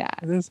give you that.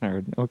 It is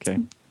hard. Okay.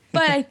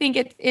 But I think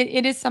it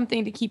is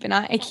something to keep an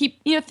eye,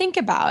 think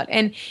about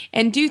and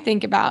do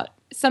think about.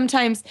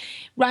 Sometimes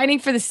riding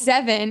for the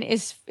 7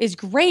 is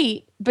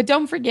great, but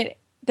don't forget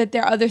that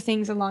there are other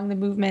things along the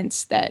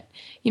movements that,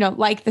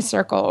 like the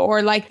circle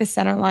or like the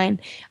center line,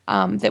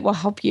 that will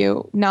help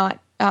you not,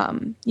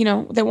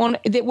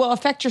 that will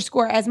affect your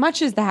score as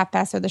much as the half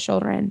pass or the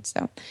shoulder in.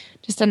 So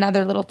just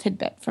another little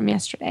tidbit from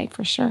yesterday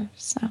for sure.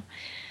 So.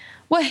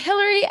 Well,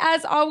 Hillary,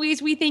 as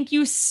always, we thank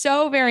you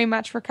so very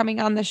much for coming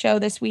on the show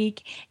this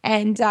week.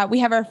 And we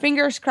have our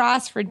fingers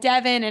crossed for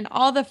Devin and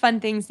all the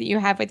fun things that you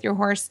have with your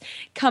horse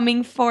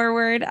coming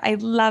forward. I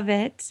love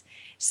it.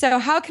 So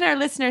how can our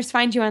listeners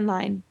find you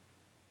online?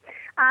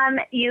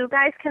 You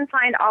guys can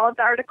find all of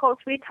the articles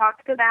we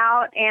talked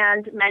about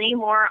and many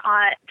more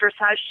on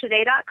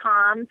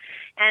dressagetoday.com.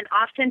 And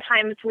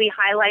oftentimes we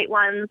highlight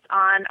ones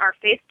on our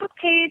Facebook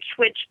page,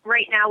 which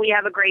right now we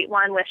have a great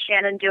one with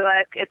Shannon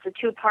Duick. It's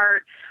a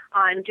 2-part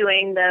on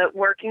doing the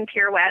working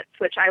pirouettes,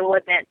 which I will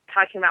admit,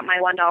 talking about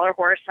my $1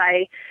 horse,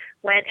 I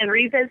went and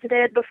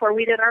revisited before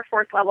we did our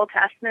 4th level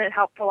test, and it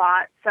helped a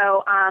lot.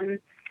 So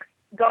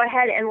go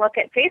ahead and look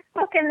at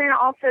Facebook and then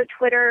also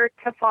Twitter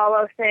to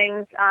follow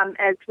things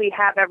as we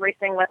have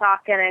everything with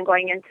Aachen and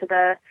going into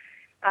the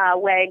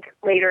WEG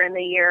later in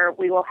the year.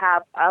 We will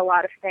have a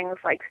lot of things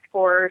like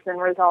scores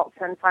and results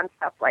and fun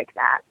stuff like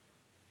that.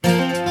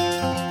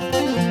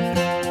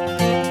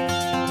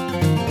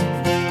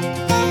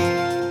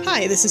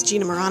 Hi, this is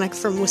Gina Moronic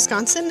from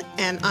Wisconsin,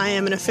 and I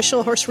am an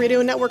official Horse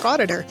Radio Network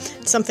auditor.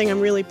 It's something I'm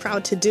really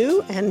proud to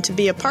do and to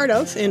be a part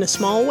of in a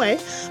small way,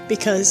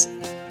 because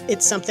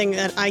it's something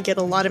that I get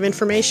a lot of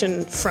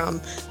information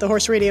from. The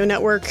Horse Radio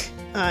Network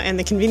and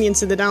the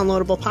convenience of the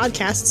downloadable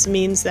podcasts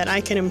means that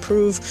I can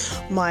improve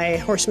my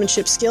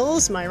horsemanship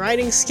skills, my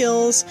riding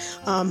skills,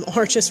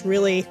 or just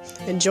really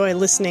enjoy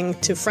listening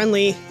to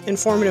friendly,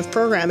 informative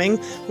programming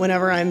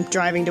whenever I'm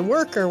driving to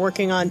work or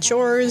working on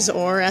chores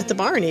or at the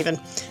barn even.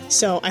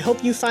 So I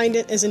hope you find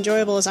it as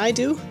enjoyable as I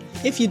do.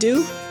 If you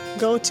do,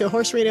 go to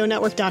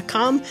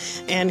horseradionetwork.com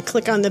and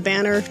click on the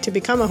banner to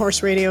become a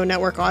Horse Radio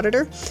Network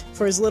auditor.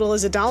 For as little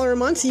as $1 a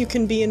month, you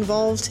can be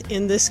involved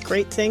in this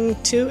great thing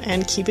too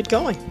and keep it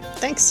going.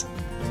 Thanks.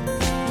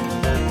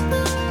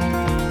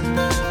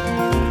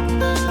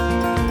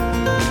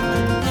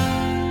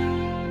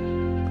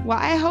 Well,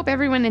 I hope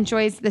everyone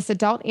enjoys this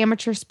adult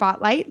amateur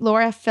spotlight.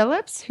 Laura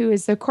Phillips, who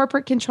is the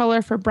corporate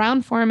controller for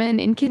Brown-Forman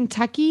in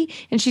Kentucky,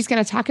 and she's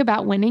going to talk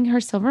about winning her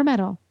silver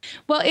medal.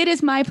 Well, it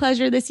is my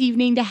pleasure this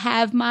evening to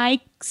have my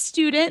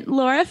student,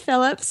 Laura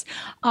Phillips,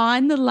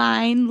 on the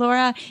line.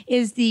 Laura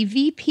is the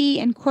VP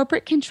and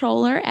corporate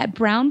controller at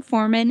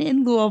Brown-Forman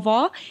in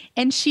Louisville,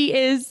 and she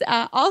is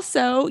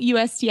also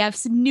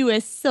USDF's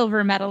newest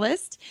silver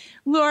medalist.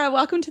 Laura,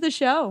 welcome to the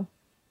show.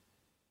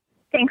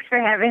 Thanks for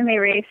having me,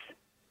 Reese.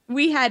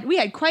 We had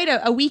quite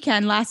a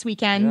weekend last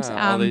weekend.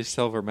 Yeah, all these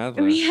silver medals.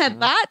 We had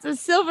lots of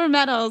silver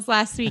medals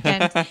last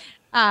weekend.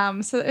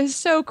 So it was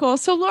so cool.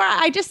 So Laura,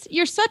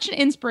 you're such an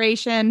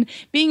inspiration,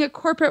 being a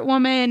corporate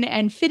woman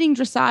and fitting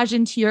dressage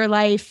into your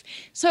life.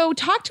 So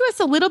talk to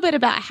us a little bit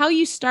about how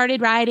you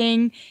started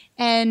riding,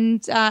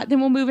 and then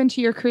we'll move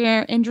into your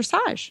career in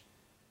dressage.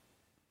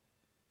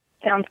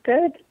 Sounds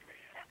good.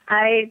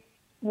 I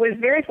was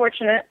very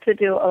fortunate to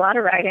do a lot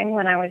of riding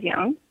when I was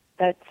young.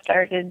 That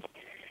started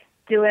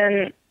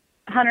doing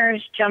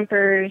hunters,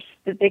 jumpers,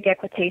 the big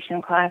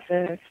equitation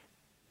classes.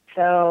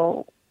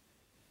 So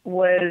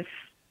was,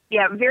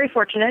 very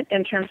fortunate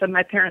in terms of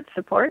my parents'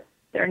 support.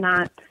 They're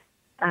not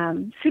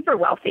super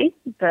wealthy,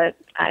 but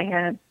I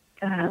had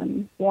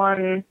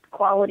one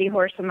quality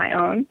horse of my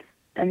own,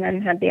 and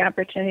then had the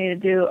opportunity to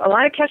do a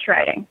lot of catch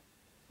riding,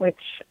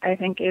 which I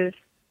think is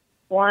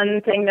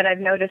one thing that I've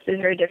noticed is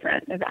very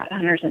different about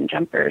hunters and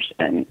jumpers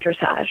and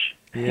dressage.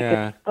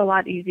 Yeah. It's a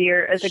lot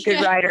easier as a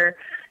good rider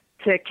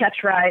to catch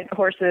ride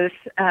horses,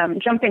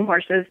 jumping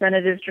horses, than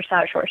it is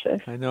dressage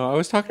horses. I know. I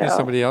was talking to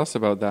somebody else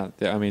about that.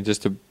 I mean,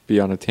 just to be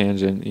on a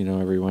tangent,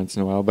 every once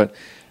in a while. But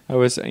I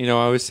was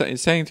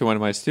saying to one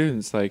of my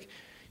students, like,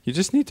 you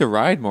just need to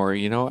ride more.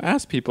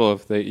 Ask people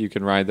if you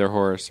can ride their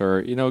horse,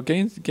 or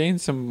gain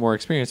some more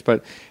experience.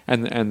 But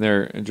and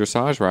they're a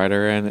dressage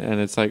rider, and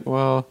it's like,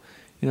 well,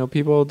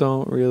 people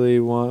don't really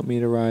want me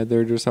to ride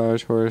their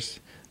dressage horse.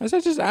 I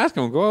said, just ask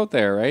them. Go out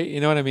there, right? You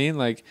know what I mean?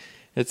 Like,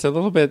 it's a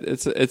little bit.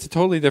 It's a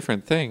totally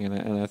different thing.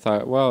 And I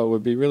thought, well, it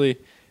would be really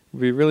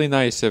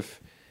nice if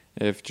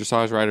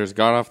dressage riders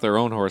got off their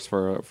own horse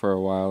for a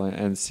while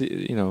and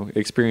see,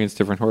 experience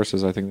different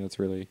horses. I think that's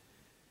really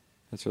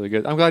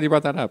good. I'm glad you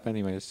brought that up.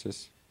 Anyways,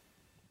 just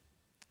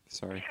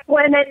sorry.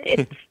 Well, and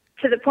it's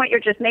to the point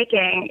you're just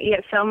making.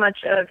 So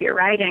much of your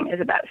riding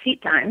is about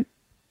seat time.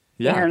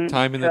 Yeah, and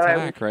time in the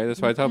tack, right?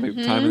 That's why I tell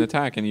people time in the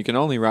tack, and you can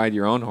only ride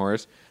your own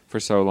horse for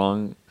so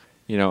long,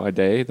 a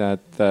day that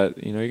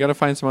you got to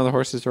find some other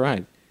horses to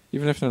ride,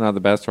 even if they're not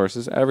the best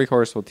horses. Every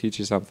horse will teach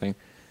you something.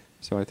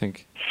 So I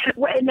think.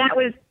 Well, and that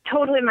was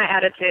totally my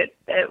attitude.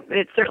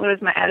 It certainly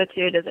was my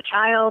attitude as a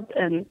child,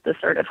 and the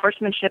sort of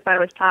horsemanship I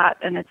was taught,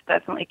 and it's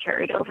definitely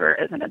carried over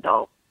as an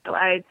adult. So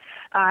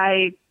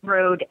I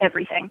rode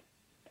everything.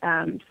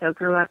 So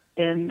grew up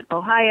in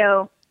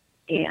Ohio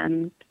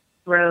and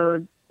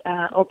rode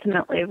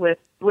ultimately with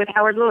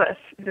Howard Lewis,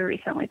 who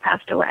recently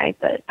passed away.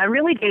 But I'm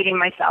really dating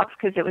myself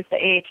because it was the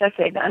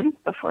AHSA then,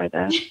 before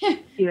the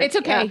It's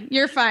okay.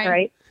 You're fine.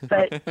 Right.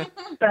 But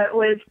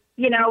was,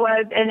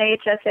 an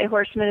AHSA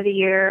Horseman of the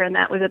Year, and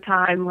that was a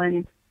time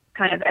when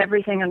kind of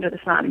everything under the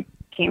sun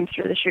came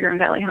through the Sugar and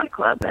Valley Hunt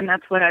Club, and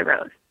that's what I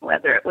rode,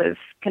 whether it was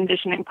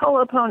conditioning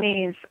polo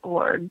ponies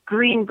or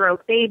green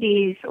broke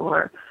babies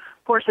or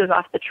horses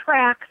off the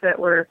track that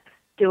were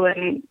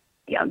doing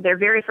their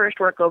very first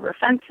work over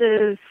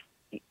fences,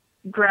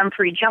 Grand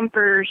Prix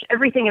jumpers,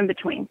 everything in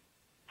between.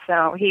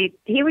 So he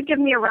would give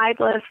me a ride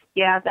list.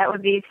 Yeah, that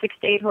would be 6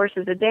 to 8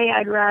 horses a day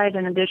I'd ride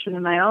in addition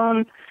to my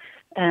own.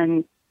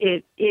 And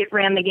it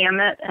ran the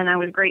gamut, and I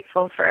was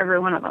grateful for every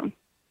one of them.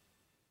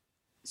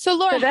 So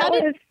Laura,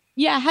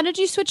 how did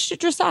you switch to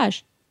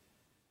dressage?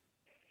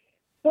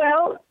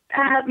 Well,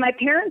 my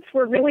parents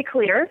were really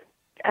clear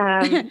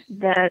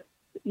that,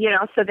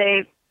 so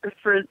they,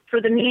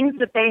 for the means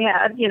that they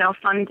had,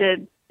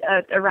 funded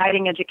a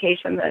riding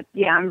education that,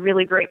 I'm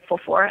really grateful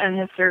for and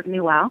has served me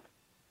well.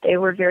 They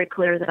were very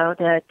clear, though,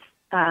 that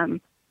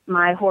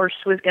my horse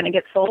was going to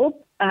get sold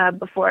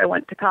before I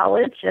went to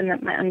college, and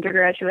that my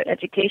undergraduate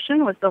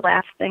education was the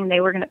last thing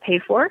they were going to pay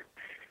for.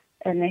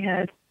 And they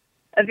had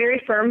a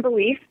very firm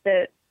belief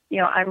that,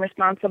 I'm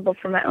responsible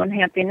for my own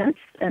happiness,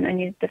 and I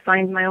needed to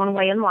find my own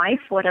way in life,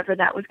 whatever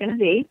that was going to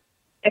be,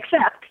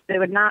 except they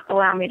would not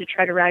allow me to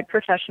try to ride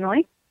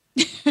professionally.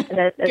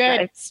 As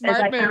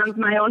I found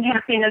my own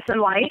happiness in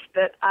life,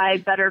 that I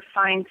better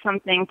find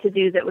something to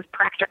do that was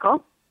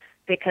practical,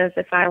 because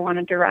if I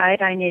wanted to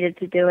ride, I needed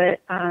to do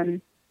it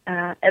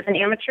as an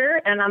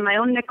amateur and on my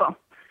own nickel,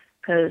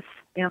 because,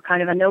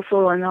 kind of a no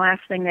fool, and the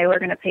last thing they were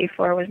going to pay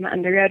for was my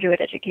undergraduate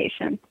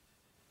education,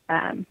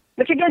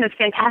 which again is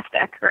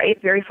fantastic,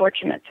 right? Very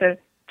fortunate to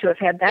have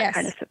had that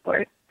kind of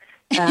support.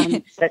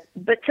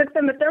 But took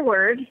them at their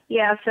word.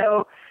 Yeah.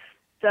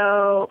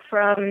 So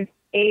from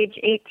age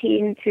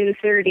 18 to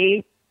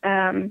 30,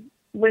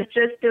 was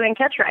just doing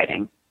catch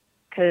riding,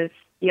 because,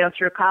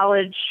 through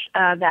college,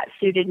 that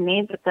suited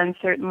me, but then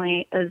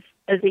certainly as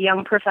a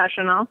young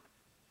professional.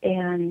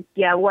 And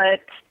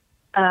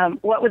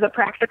what was a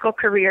practical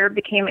career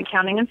became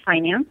accounting and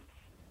finance.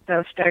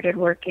 So started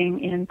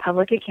working in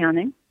public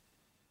accounting.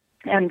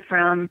 And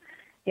from,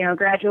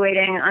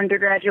 graduating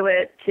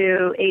undergraduate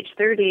to age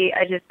 30,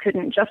 I just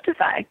couldn't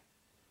justify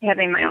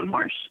having my own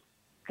horse,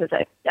 because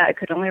I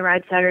could only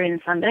ride Saturday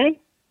and Sunday.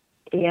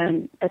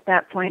 And at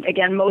that point,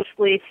 again,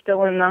 mostly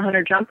still in the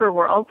hunter-jumper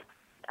world,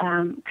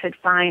 could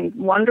find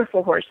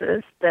wonderful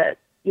horses that,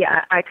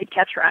 I could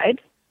catch ride.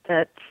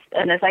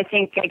 And as I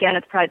think, again,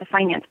 it's probably the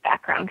finance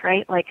background,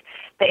 right? Like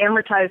the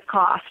amortized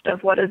cost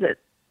of what does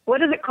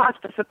it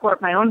cost to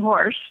support my own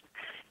horse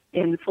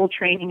in full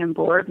training and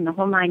board and the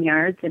whole 9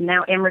 yards, and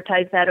now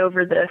amortize that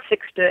over the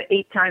 6 to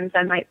 8 times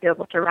I might be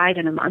able to ride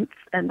in a month.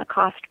 And the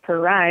cost per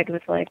ride was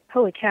like,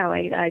 holy cow,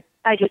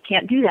 I just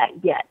can't do that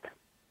yet.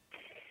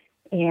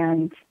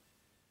 And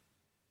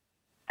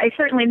I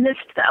certainly missed,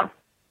 though.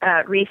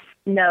 Reese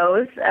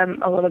knows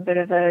a little bit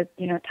of a,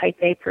 type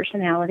A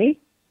personality,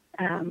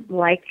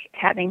 like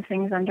having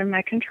things under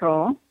my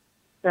control.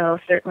 So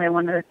certainly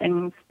one of the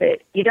things that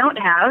you don't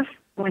have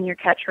when you're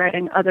catch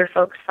riding other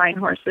folks' fine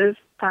horses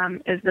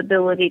is the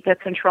ability to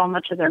control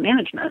much of their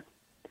management.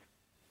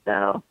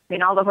 So,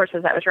 all the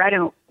horses I was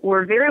riding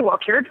were very well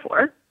cared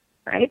for,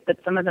 right? But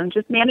some of them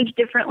just managed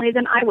differently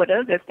than I would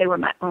have if they were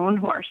my own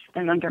horse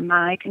and under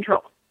my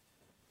control.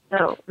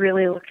 So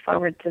really looked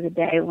forward to the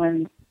day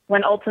when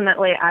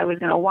ultimately I was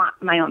going to want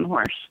my own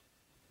horse.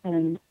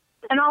 And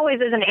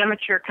always as an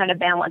amateur kind of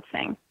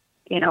balancing,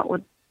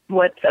 with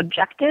what's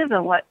objective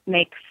and what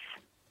makes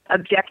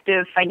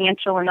objective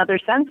financial in other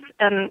sense,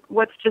 and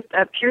what's just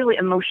a purely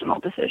emotional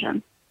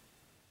decision.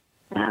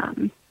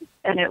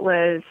 And it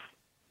was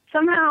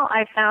somehow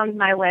I found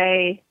my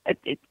way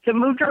to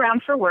moved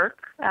around for work,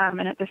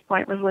 and at this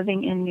point was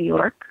living in New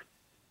York,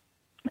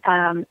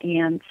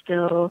 and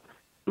still,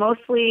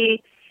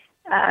 mostly,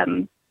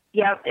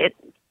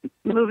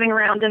 moving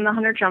around in the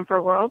hunter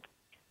jumper world,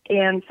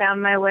 and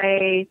found my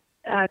way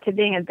to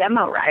being a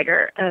demo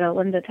rider at a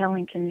Linda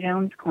Tellington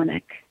Jones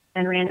clinic,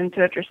 and ran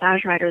into a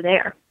dressage rider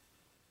there,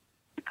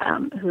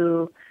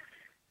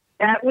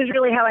 that was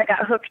really how I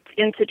got hooked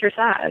into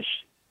dressage.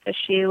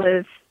 She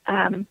was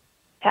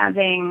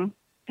having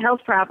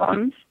health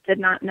problems, did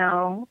not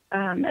know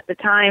at the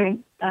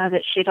time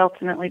that she'd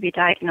ultimately be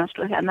diagnosed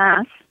with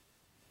MS,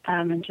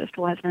 and just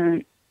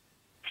wasn't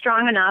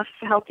strong enough,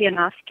 healthy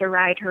enough to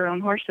ride her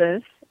own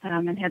horses,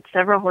 and had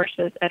several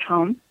horses at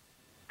home,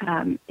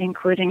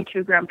 including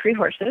 2 Grand Prix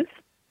horses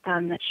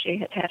that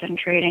she had in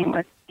training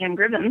with Ann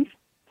Grivens.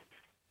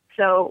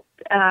 So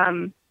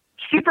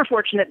super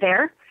fortunate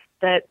there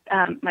that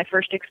my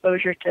first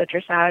exposure to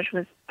dressage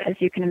was, as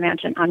you can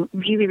imagine, on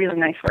really, really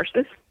nice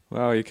horses.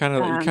 Wow, you kind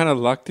of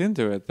lucked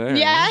into it there.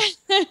 Yeah.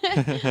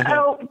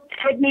 Oh,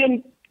 I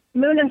mean,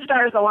 moon and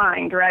stars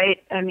aligned,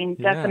 right? I mean,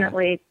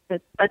 definitely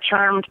a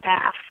charmed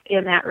path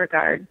in that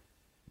regard.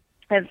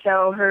 And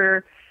so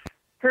her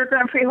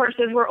Grand Prix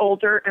horses were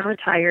older and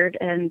retired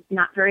and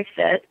not very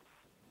fit,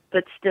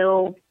 but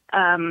still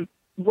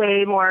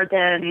way more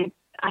than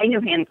I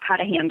knew how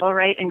to handle,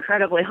 right?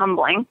 Incredibly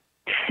humbling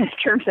in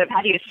terms of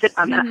how do you sit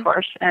on that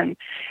horse and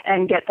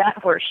get that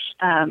horse,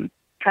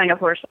 kind of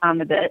horse on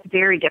the bit.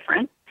 Very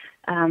different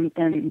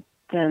than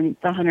the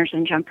hunters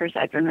and jumpers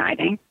I've been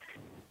riding.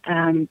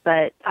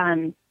 But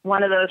on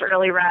one of those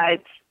early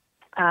rides,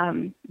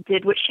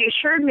 did what she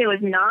assured me was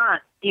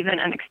not even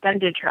an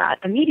extended trot,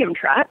 a medium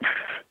trot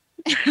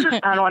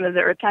on one of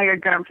the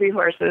retired Grand Prix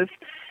horses.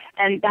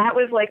 And that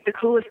was like the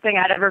coolest thing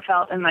I'd ever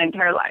felt in my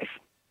entire life.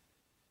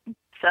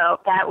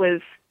 So that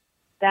was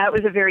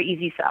a very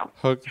easy sell.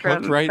 Hooked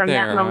right from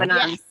there. That moment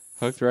on.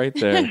 Hooked right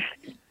there.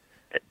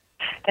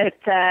 And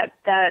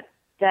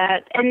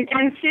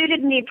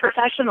suited me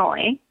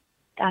professionally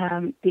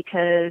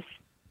because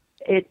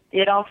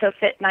it also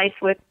fit nice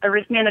with a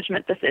risk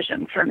management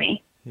decision for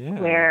me,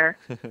 where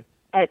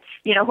it's,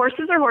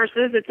 horses are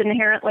horses. It's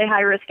inherently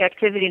high risk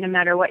activity no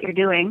matter what you're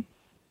doing.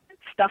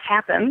 Stuff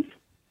happens.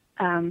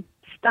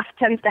 Stuff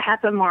tends to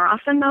happen more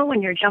often, though,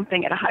 when you're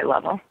jumping at a high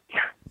level.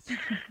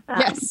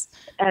 Yes.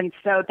 And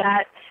so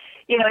that,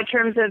 in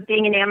terms of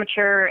being an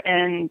amateur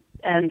and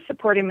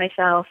supporting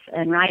myself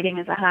and riding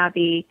as a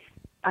hobby,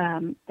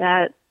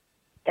 that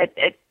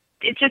it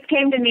just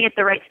came to me at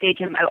the right stage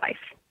in my life,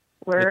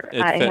 where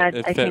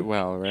I think,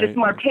 well, right? just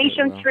more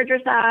patience for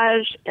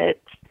dressage.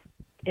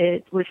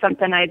 It was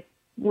something I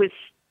was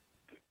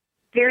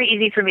very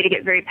easy for me to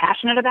get very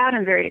passionate about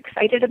and very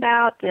excited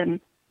about, and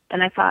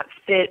I thought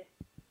fit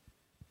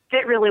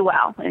really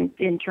well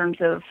in terms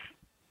of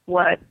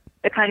what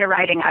the kind of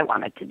riding I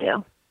wanted to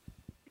do.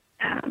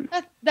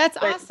 That's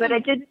awesome. But I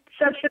did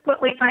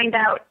subsequently find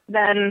out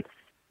then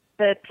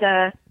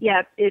that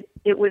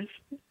it was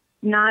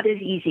not as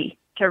easy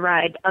to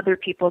ride other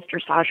people's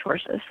dressage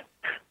horses.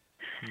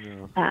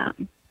 No,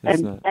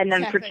 and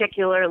then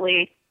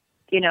particularly,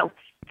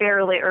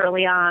 fairly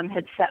early on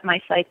had set my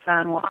sights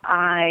on, well,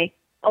 I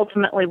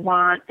ultimately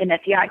want an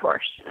FEI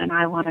horse, and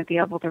I want to be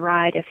able to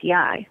ride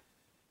FEI.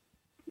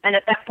 And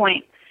at that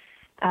point,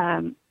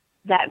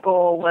 that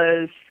goal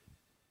was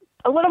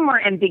a little more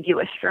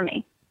ambiguous for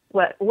me.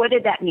 What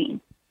did that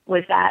mean?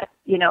 Was that,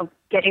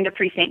 getting to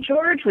Prix St.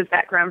 George? Was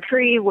that Grand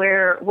Prix?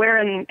 Where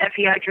in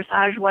FEI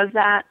dressage was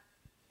that?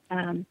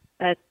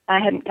 But I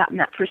hadn't gotten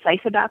that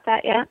precise about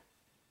that yet.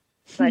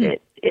 But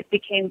it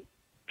became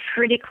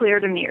pretty clear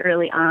to me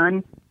early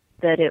on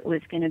that it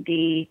was going to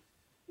be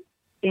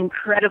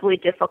incredibly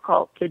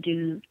difficult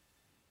to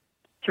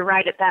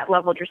ride at that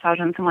level dressage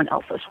on someone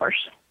else's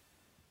horse.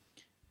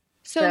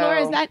 So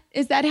Laura,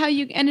 is that how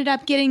you ended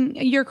up getting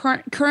your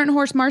current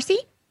horse, Marcy?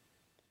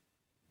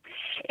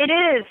 It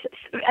is.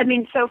 I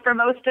mean, so for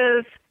most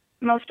of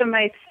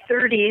my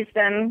 30s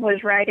then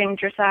was riding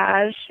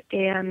dressage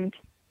and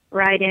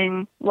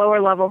riding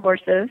lower level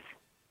horses,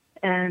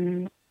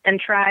 and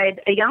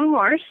tried a young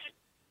horse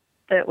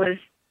that was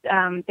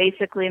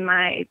basically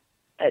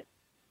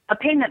a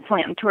payment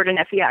plan toward an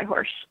FEI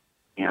horse,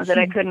 that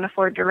I couldn't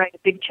afford to write a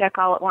big check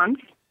all at once.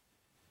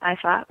 I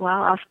thought,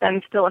 well, I'll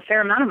spend still a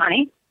fair amount of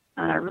money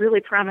on a really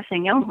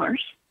promising young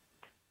horse,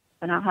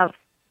 and I'll have,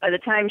 by the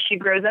time she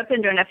grows up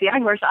into an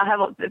FEI horse, I'll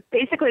have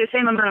basically the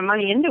same amount of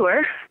money into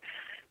her,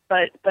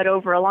 but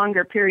over a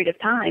longer period of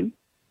time.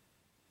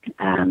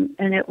 And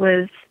it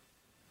was,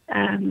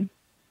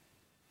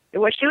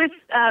 she was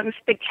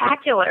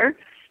spectacular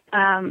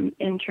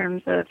in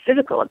terms of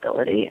physical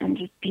ability and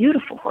just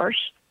beautiful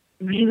horse.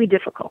 Really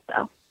difficult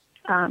though.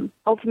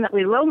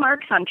 Ultimately, low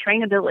marks on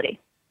trainability.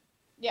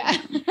 Yeah.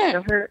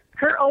 So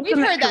her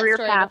ultimate career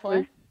path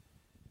was.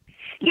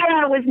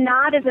 Yeah, it was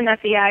not as an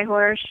FEI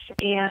horse,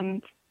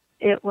 and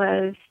it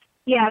was,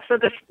 so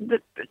the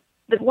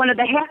one of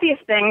the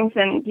happiest things,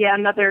 and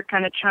another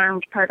kind of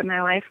charmed part of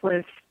my life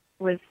was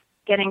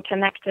getting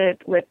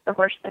connected with the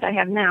horse that I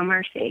have now,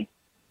 Marcy,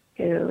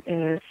 who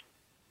is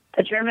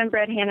a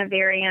German-bred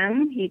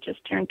Hanoverian. He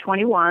just turned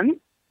 21,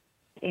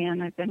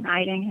 and I've been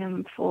riding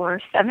him for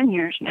 7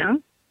 years now.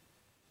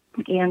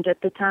 And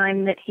at the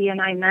time that he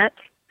and I met,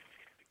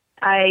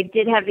 I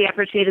did have the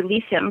opportunity to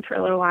lease him for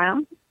a little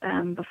while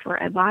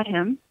before I bought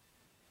him.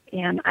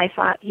 And I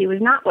thought he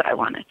was not what I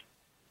wanted.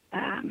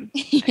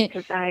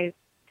 Because I,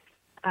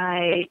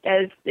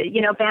 as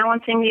you know,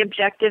 balancing the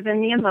objective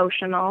and the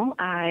emotional,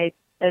 I,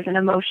 as an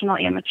emotional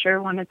amateur,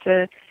 wanted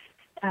to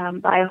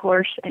buy a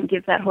horse and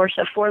give that horse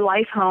a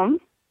for-life home.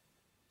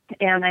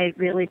 And I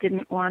really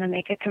didn't want to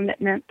make a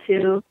commitment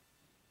to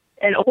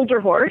an older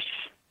horse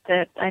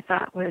that I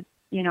thought would,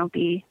 you know,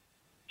 be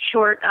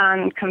short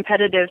on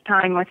competitive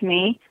time with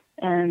me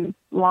and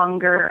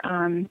longer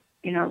on,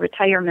 you know,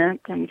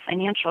 retirement and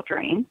financial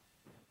drain.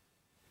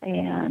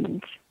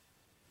 And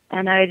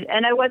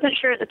I wasn't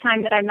sure at the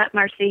time that I met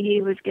Marcy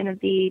he was going to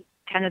be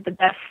kind of the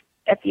best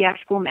FEF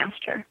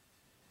schoolmaster.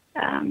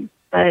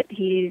 But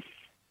he's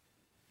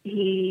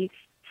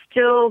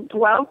still,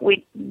 well,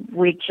 we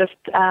just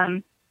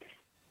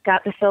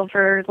got the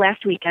silver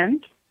last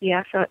weekend.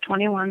 Yeah, so at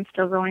 21,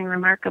 still going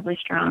remarkably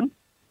strong.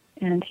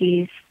 And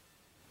he's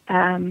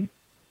been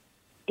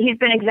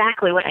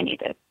exactly what I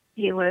needed.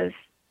 He was,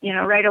 you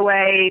know, right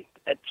away,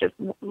 just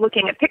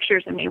looking at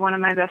pictures of me, one of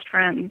my best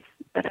friends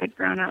that I'd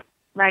grown up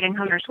riding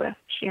hunters with.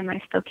 She and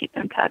I still keep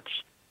in touch.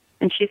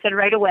 And she said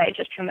right away,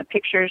 just from the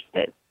pictures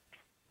that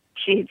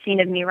she had seen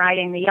of me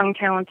riding the young,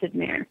 talented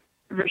mare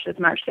versus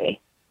Marcy,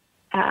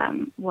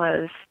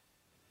 was,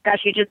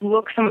 gosh, you just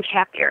look so much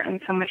happier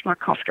and so much more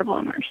comfortable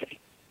in Marcy.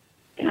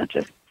 You know,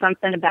 just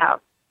something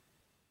about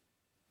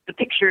the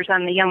pictures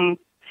on the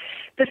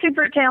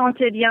super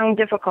talented, young,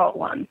 difficult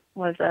one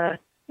was it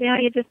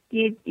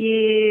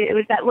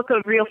was that look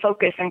of real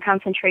focus and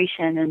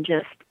concentration, and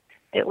just,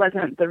 it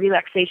wasn't the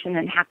relaxation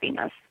and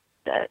happiness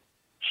that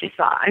she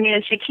saw. I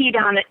mean, she keyed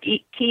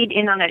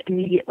in on it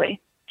immediately,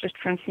 just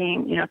from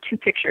seeing, you know, 2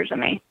 pictures of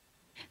me.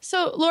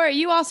 So, Laura,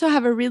 you also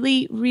have a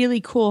really,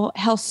 really cool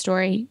health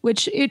story,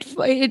 which it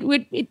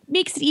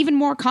makes it even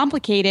more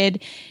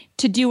complicated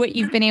to do what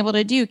you've been able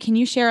to do. Can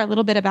you share a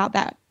little bit about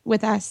that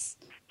with us?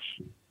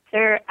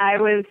 Sure. I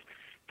was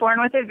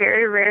born with a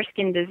very rare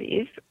skin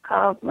disease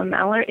called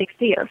lamellar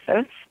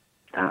ichthyosis.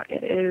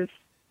 It is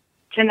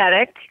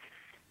genetic,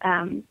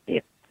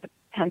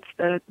 hence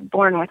the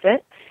born with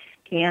it,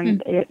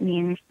 and it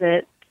means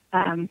that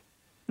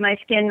my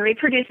skin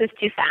reproduces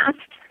too fast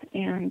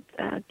and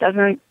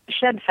doesn't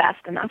shed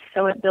fast enough,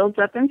 so it builds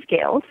up in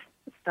scales.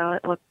 So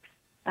it looks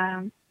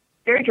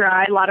very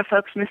dry. A lot of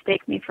folks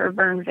mistake me for a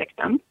burn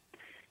victim,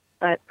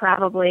 but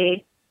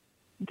probably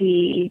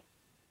the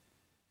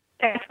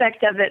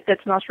aspect of it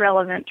that's most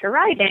relevant to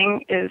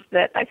riding is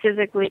that I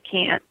physically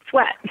can't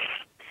sweat,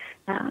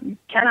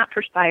 cannot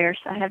perspire,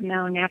 so I have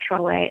no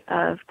natural way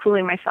of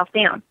cooling myself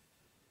down,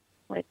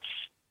 which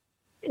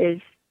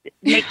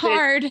makes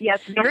hard. It,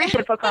 yes, very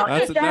difficult.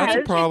 That's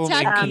a problem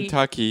in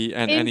Kentucky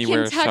and in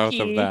anywhere Kentucky,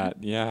 south of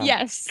that. Yeah.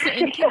 Yes,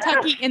 in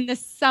Kentucky in the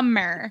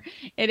summer,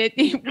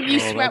 you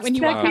sweat when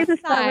you walk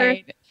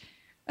outside.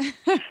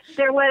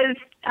 There was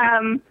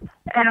an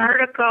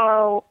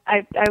article,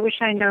 I wish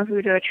I know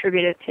who to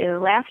attribute it to,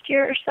 last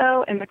year or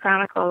so in the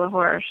Chronicle of the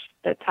Horse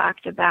that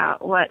talked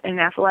about what an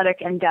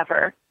athletic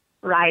endeavor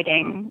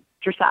riding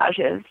dressage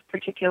is,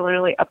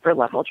 particularly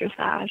upper-level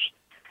dressage.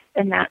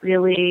 And that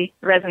really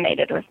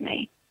resonated with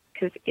me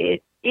because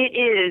it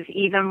is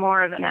even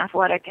more of an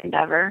athletic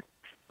endeavor,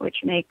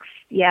 which makes,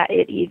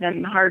 it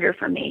even harder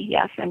for me,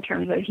 yes, in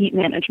terms of heat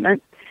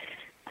management.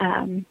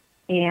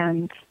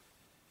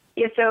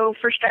 So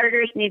for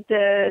starters, need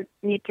to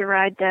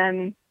ride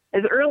them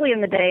as early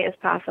in the day as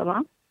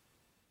possible.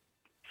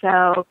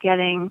 So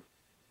getting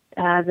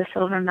the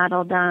silver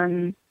medal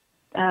done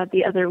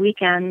the other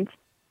weekend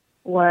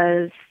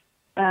was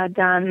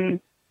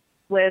done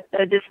with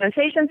a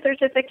dispensation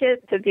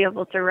certificate to be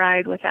able to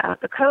ride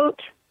without the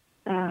coat.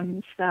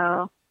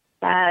 So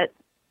that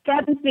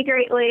saddens me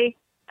greatly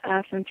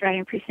since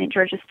riding Pre-St.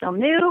 George is still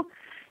new,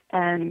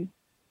 and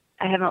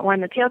I haven't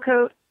worn the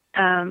tailcoat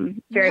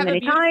very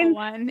many times.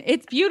 One.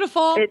 It's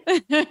beautiful.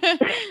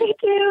 Thank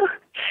you.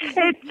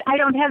 I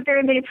don't have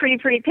very many pretty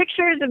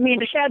pictures of me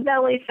in a shad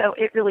belly, so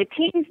it really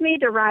pains me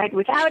to ride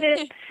without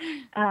it.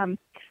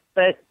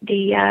 But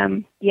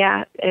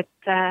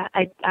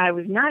I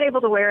was not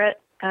able to wear it,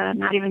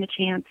 not even a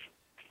chance.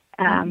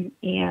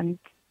 And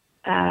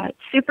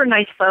super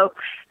nice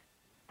folks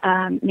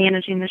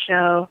managing the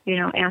show,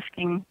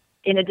 asking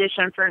in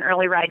addition for an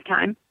early ride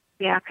time.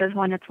 Yeah, because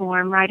when it's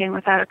warm, riding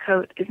without a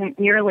coat isn't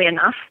nearly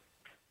enough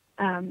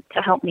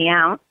to help me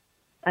out.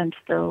 I'm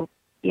still,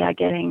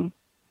 getting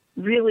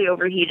really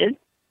overheated.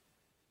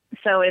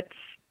 So it's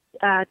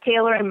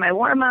tailoring my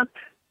warm-up,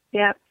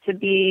 to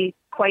be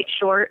quite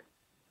short,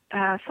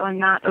 so I'm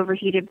not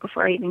overheated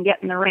before I even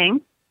get in the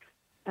ring.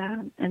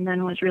 And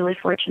then was really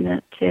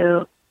fortunate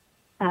to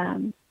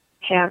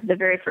have the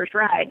very first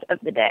ride of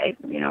the day,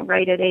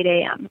 right at 8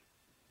 a.m.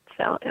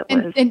 So it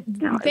was, and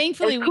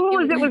thankfully, as cool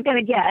as it was going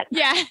to get.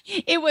 Yeah,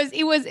 it was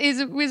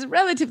a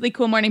relatively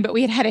cool morning, but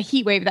we had a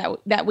heat wave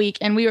that week,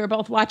 and we were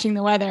both watching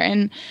the weather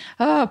and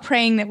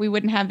praying that we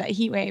wouldn't have that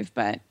heat wave.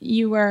 But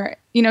you were,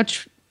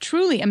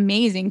 truly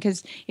amazing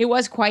because it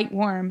was quite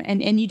warm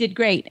and you did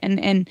great.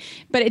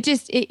 But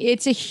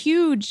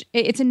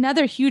it's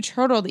another huge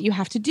hurdle that you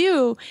have to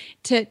do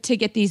to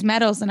get these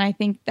medals. And I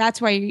think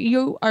that's why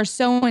you are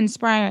so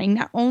inspiring,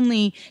 not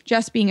only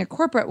just being a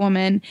corporate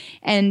woman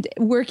and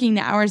working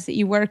the hours that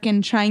you work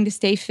and trying to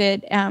stay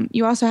fit.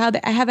 You also have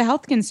a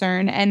health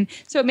concern. And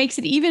so it makes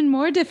it even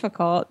more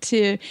difficult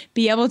to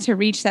be able to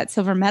reach that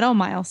silver medal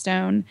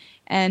milestone.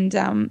 And,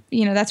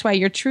 that's why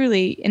you're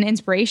truly an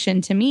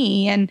inspiration to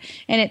me. And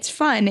it's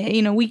fun.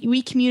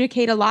 We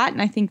communicate a lot.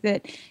 And I think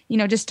that,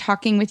 just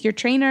talking with your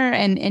trainer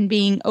and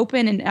being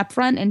open and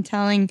upfront and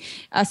telling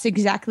us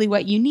exactly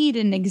what you need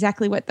and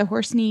exactly what the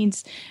horse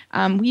needs,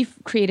 we've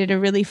created a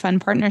really fun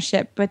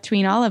partnership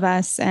between all of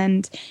us.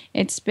 And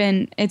it's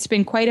been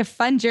quite a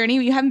fun journey.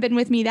 You haven't been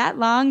with me that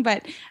long,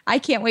 but I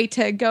can't wait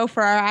to go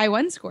for our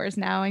I-1 scores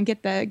now and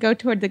go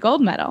toward the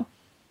gold medal.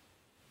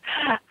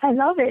 I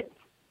love it.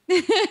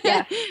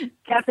 Yeah,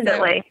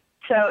 definitely.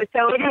 So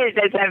it is,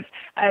 as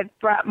I've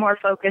brought more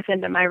focus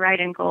into my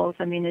riding goals.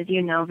 I mean, as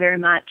you know, very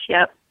much.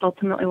 Yep.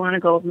 Ultimately want a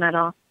gold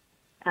medal.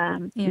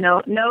 Know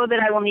that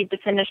I will need to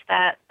finish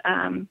that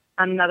on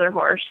another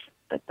horse,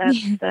 but that's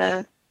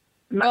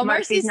well,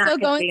 Marcy's still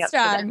going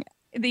strong.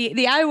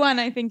 The I-1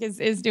 I think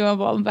is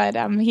doable, but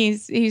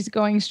he's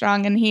going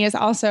strong, and he has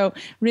also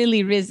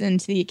really risen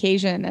to the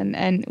occasion,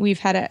 and we've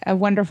had a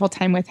wonderful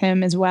time with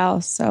him as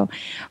well. So,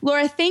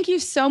 Laura, thank you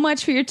so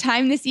much for your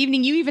time this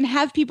evening. You even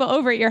have people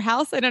over at your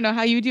house. I don't know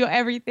how you do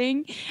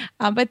everything,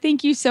 but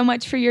thank you so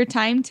much for your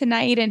time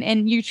tonight,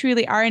 and you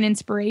truly are an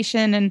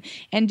inspiration,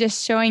 and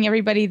just showing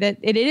everybody that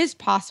it is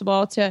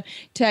possible to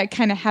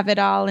kind of have it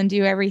all and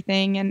do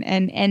everything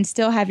and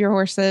still have your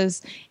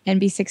horses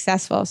and be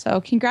successful. So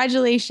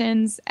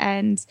congratulations.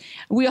 And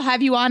we'll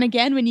have you on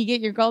again when you get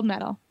your gold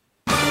medal.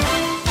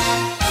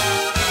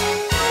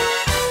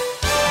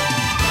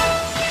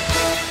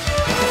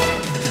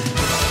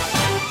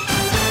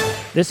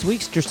 This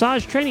week's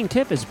dressage training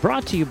tip is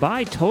brought to you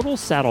by Total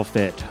Saddle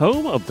Fit,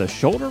 home of the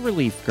shoulder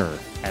relief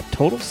girth at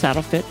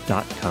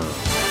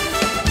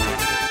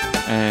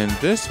TotalSaddleFit.com. And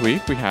this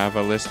week we have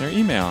a listener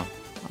email.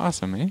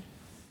 Awesome, eh?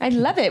 I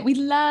love it. We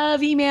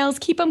love emails.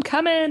 Keep them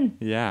coming.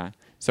 Yeah.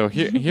 So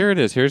here it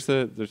is. Here's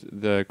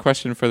the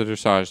question for the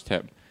dressage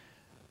tip.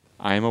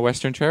 I am a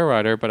Western trail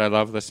rider, but I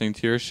love listening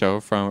to your show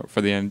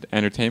for the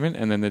entertainment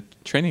and then the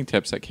training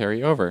tips that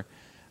carry over.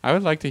 I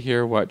would like to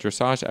hear what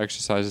dressage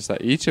exercises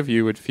that each of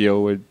you would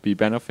feel would be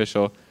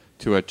beneficial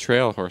to a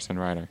trail horse and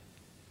rider.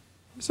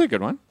 This is a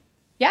good one.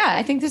 Yeah,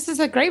 I think this is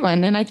a great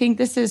one. And I think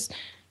this is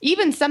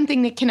even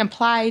something that can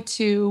apply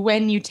to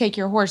when you take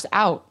your horse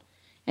out.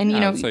 And,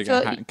 it's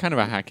like kind of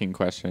a hacking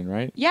question,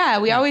 right? Yeah,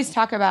 we always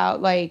talk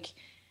about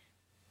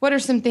what are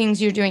some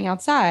things you're doing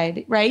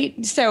outside,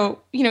 right?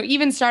 So,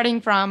 even starting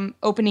from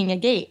opening a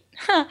gate.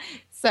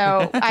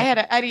 So I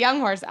had a young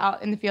horse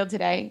out in the field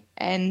today,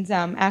 and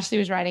Ashley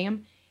was riding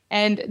him.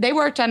 And they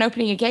worked on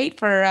opening a gate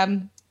for,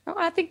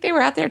 I think they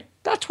were out there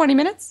about 20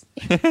 minutes.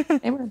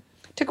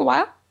 Took a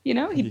while, he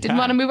didn't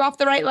want to move off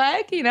the right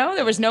leg,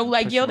 there was no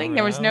leg yielding.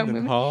 There was no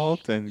movement.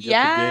 Halt and get the gate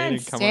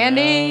and come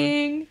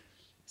standing. Around.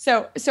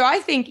 So I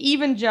think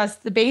even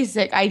just the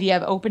basic idea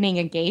of opening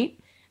a gate,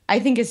 I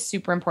think is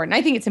super important.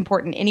 I think it's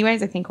important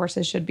anyways. I think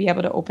horses should be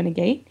able to open a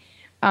gate.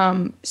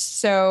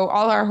 So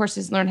all our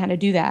horses learn how to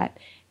do that.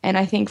 And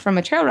I think from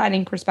a trail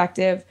riding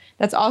perspective,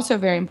 that's also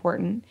very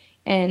important.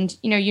 And,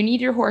 you need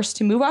your horse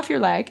to move off your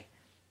leg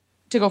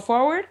to go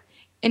forward.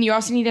 And you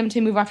also need them to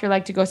move off your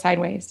leg to go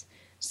sideways.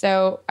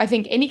 So I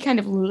think any kind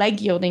of leg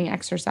yielding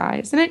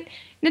exercise, and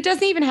it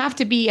doesn't even have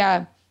to be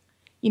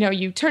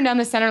you turn down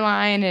the center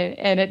line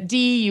and at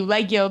D, you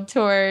leg yield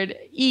toward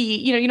E.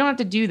 You don't have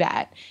to do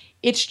that.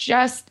 It's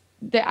just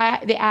the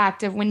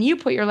act of when you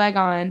put your leg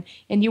on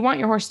and you want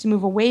your horse to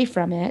move away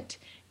from it,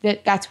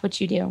 that's what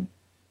you do.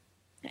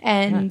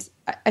 And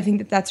I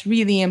think that's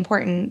really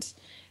important.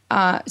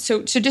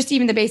 So just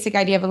even the basic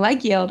idea of a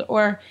leg yield,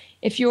 or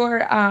if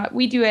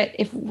we do it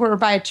if we're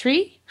by a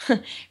tree,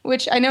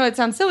 which I know it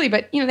sounds silly,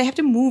 but they have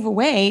to move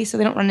away so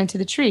they don't run into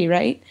the tree,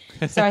 right?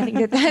 So I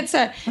think that's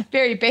a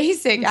very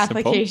basic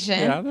application.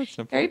 Simple. Yeah, that's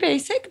simple. Very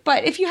basic.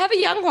 But if you have a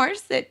young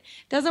horse that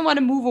doesn't want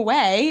to move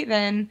away,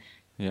 then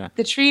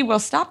the tree will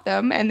stop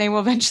them and they will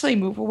eventually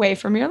move away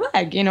from your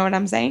leg. You know what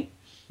I'm saying?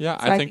 Yeah,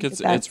 so I think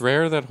it's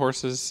rare that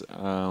horses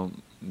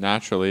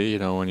naturally,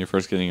 when you're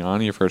first getting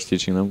on, you're first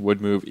teaching them,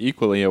 would move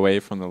equally away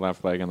from the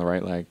left leg and the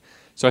right leg.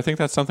 So I think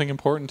that's something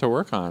important to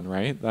work on,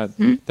 right? That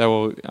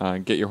will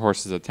get your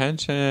horse's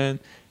attention,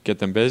 get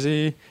them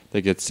busy,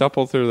 they get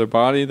supple through their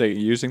body, they're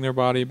using their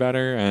body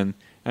better, and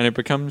it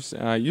becomes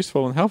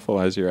useful and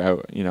helpful as you're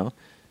out,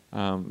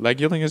 Leg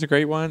yielding is a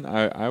great one.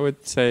 I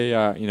would say,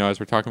 as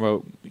we're talking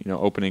about,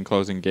 opening,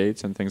 closing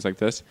gates and things like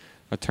this,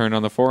 a turn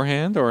on the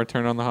forehand or a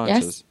turn on the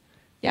haunches.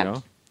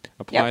 Yes.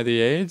 Apply the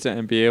aids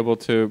and be able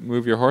to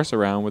move your horse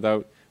around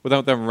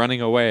without them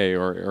running away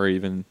or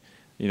even,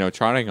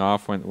 trotting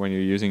off when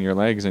you're using your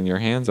legs and your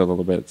hands a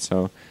little bit.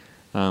 So,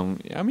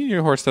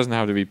 your horse doesn't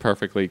have to be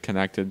perfectly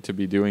connected to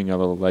be doing a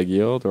little leg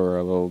yield or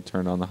a little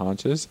turn on the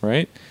haunches,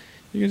 right?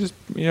 you can just,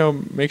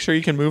 make sure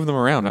you can move them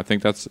around. I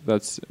think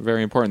that's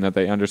very important, that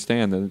they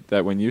understand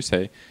that when you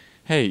say,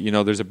 hey,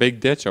 there's a big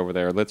ditch over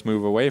there, let's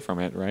move away from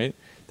it, right?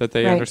 That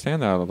they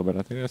understand that a little bit.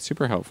 I think that's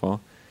super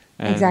helpful.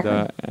 And,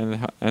 exactly.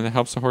 And it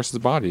helps the horses'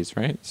 bodies,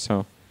 right?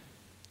 So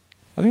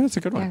I think that's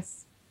a good one.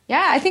 Yes.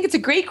 Yeah, I think it's a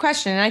great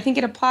question. And I think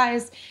it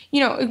applies,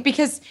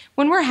 because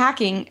when we're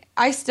hacking,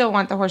 I still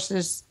want the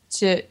horses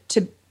to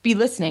be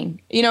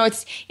listening.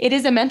 It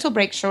is a mental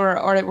break, sure,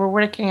 or we're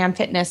working on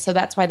fitness, so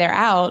that's why they're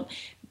out.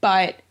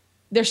 But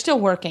they're still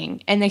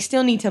working, and they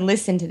still need to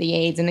listen to the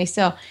aids, and they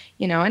still,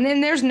 and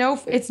then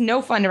it's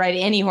no fun to ride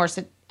any horse.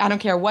 I don't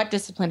care what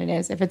discipline it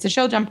is. If it's a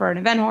show jumper, an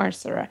event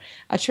horse, or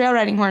a trail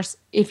riding horse,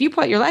 if you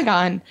put your leg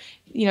on,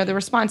 the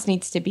response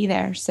needs to be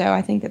there. So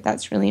I think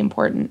that's really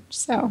important.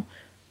 So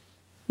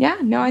yeah,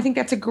 no, I think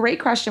that's a great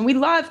question. We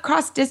love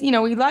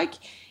we like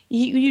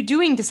you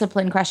doing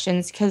discipline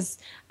questions, because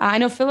I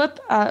know Philip,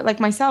 like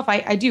myself,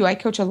 I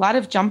coach a lot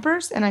of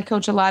jumpers, and I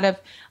coach a lot of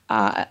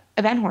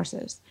event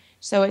horses.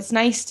 So it's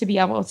nice to be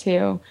able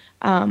to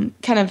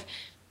kind of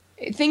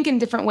think in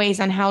different ways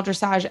on how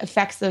dressage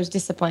affects those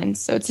disciplines.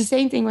 So it's the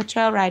same thing with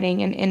trail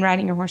riding and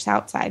riding your horse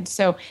outside.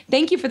 So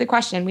thank you for the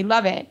question. We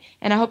love it,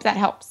 and I hope that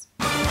helps.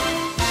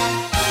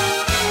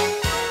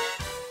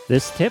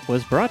 This tip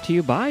was brought to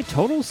you by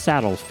Total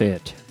Saddle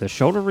Fit, the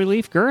shoulder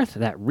relief girth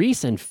that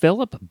Reese and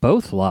Philip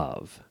both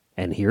love.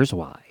 And here's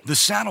why. The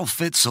saddle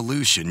fit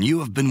solution you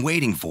have been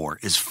waiting for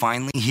is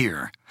finally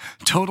here.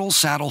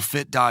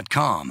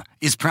 TotalSaddleFit.com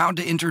is proud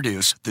to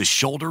introduce the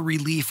Shoulder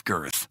Relief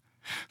Girth.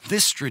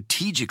 This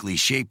strategically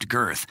shaped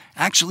girth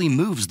actually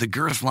moves the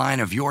girth line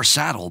of your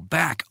saddle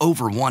back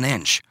over 1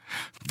 inch,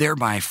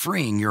 thereby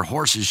freeing your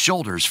horse's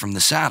shoulders from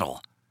the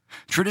saddle.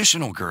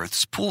 Traditional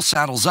girths pull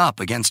saddles up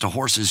against a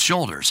horse's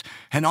shoulders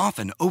and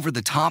often over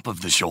the top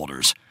of the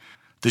shoulders.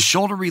 The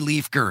shoulder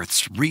relief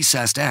girth's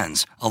recessed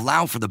ends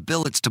allow for the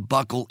billets to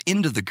buckle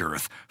into the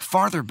girth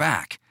farther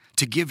back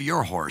to give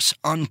your horse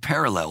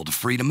unparalleled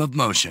freedom of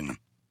motion.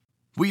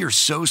 We are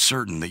so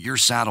certain that your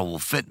saddle will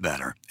fit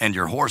better and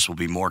your horse will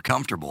be more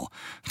comfortable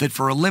that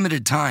for a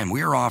limited time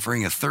we are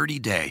offering a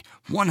 30-day,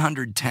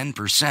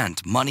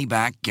 110%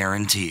 money-back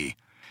guarantee.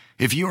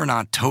 If you are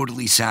not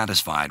totally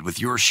satisfied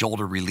with your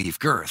shoulder relief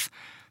girth,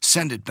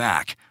 send it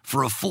back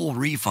for a full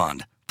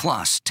refund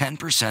plus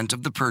 10%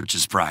 of the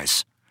purchase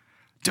price.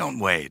 Don't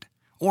wait.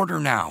 Order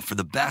now for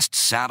the best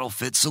saddle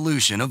fit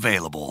solution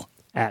available.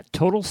 At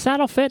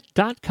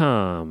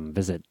TotalSaddleFit.com.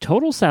 Visit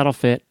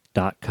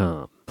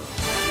TotalSaddleFit.com.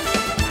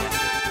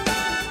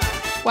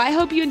 Well, I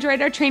hope you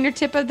enjoyed our trainer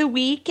tip of the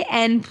week.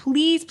 And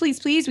please, please,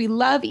 please, we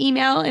love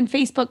email and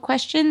Facebook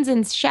questions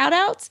and shout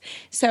outs.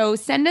 So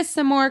send us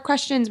some more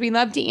questions. We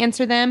love to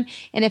answer them.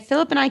 And if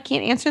Philip and I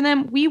can't answer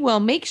them, we will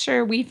make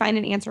sure we find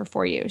an answer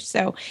for you.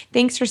 So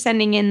thanks for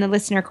sending in the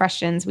listener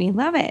questions. We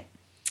love it.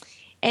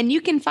 And you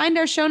can find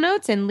our show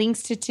notes and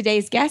links to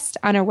today's guest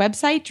on our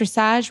website,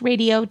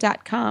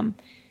 dressageradio.com.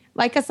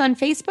 Like us on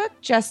Facebook,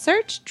 just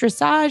search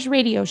Dressage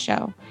Radio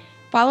Show.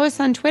 Follow us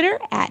on Twitter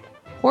at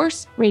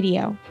Horse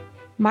Radio.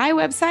 My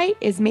website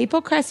is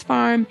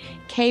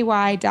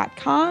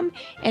maplecrestfarmky.com,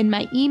 and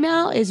my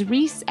email is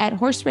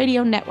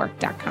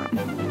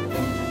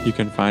reese@horseradionetwork.com. You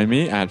can find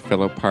me at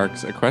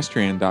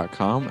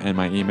philipparksequestrian.com, and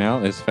my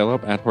email is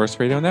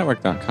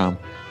philip@horseradionetwork.com.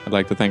 I'd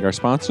like to thank our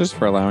sponsors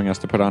for allowing us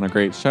to put on a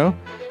great show.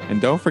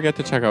 And don't forget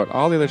to check out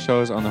all the other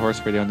shows on the Horse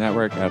Radio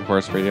Network at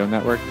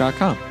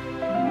horseradionetwork.com.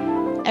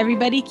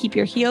 Everybody, keep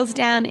your heels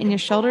down and your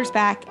shoulders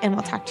back, and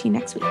we'll talk to you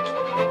next week.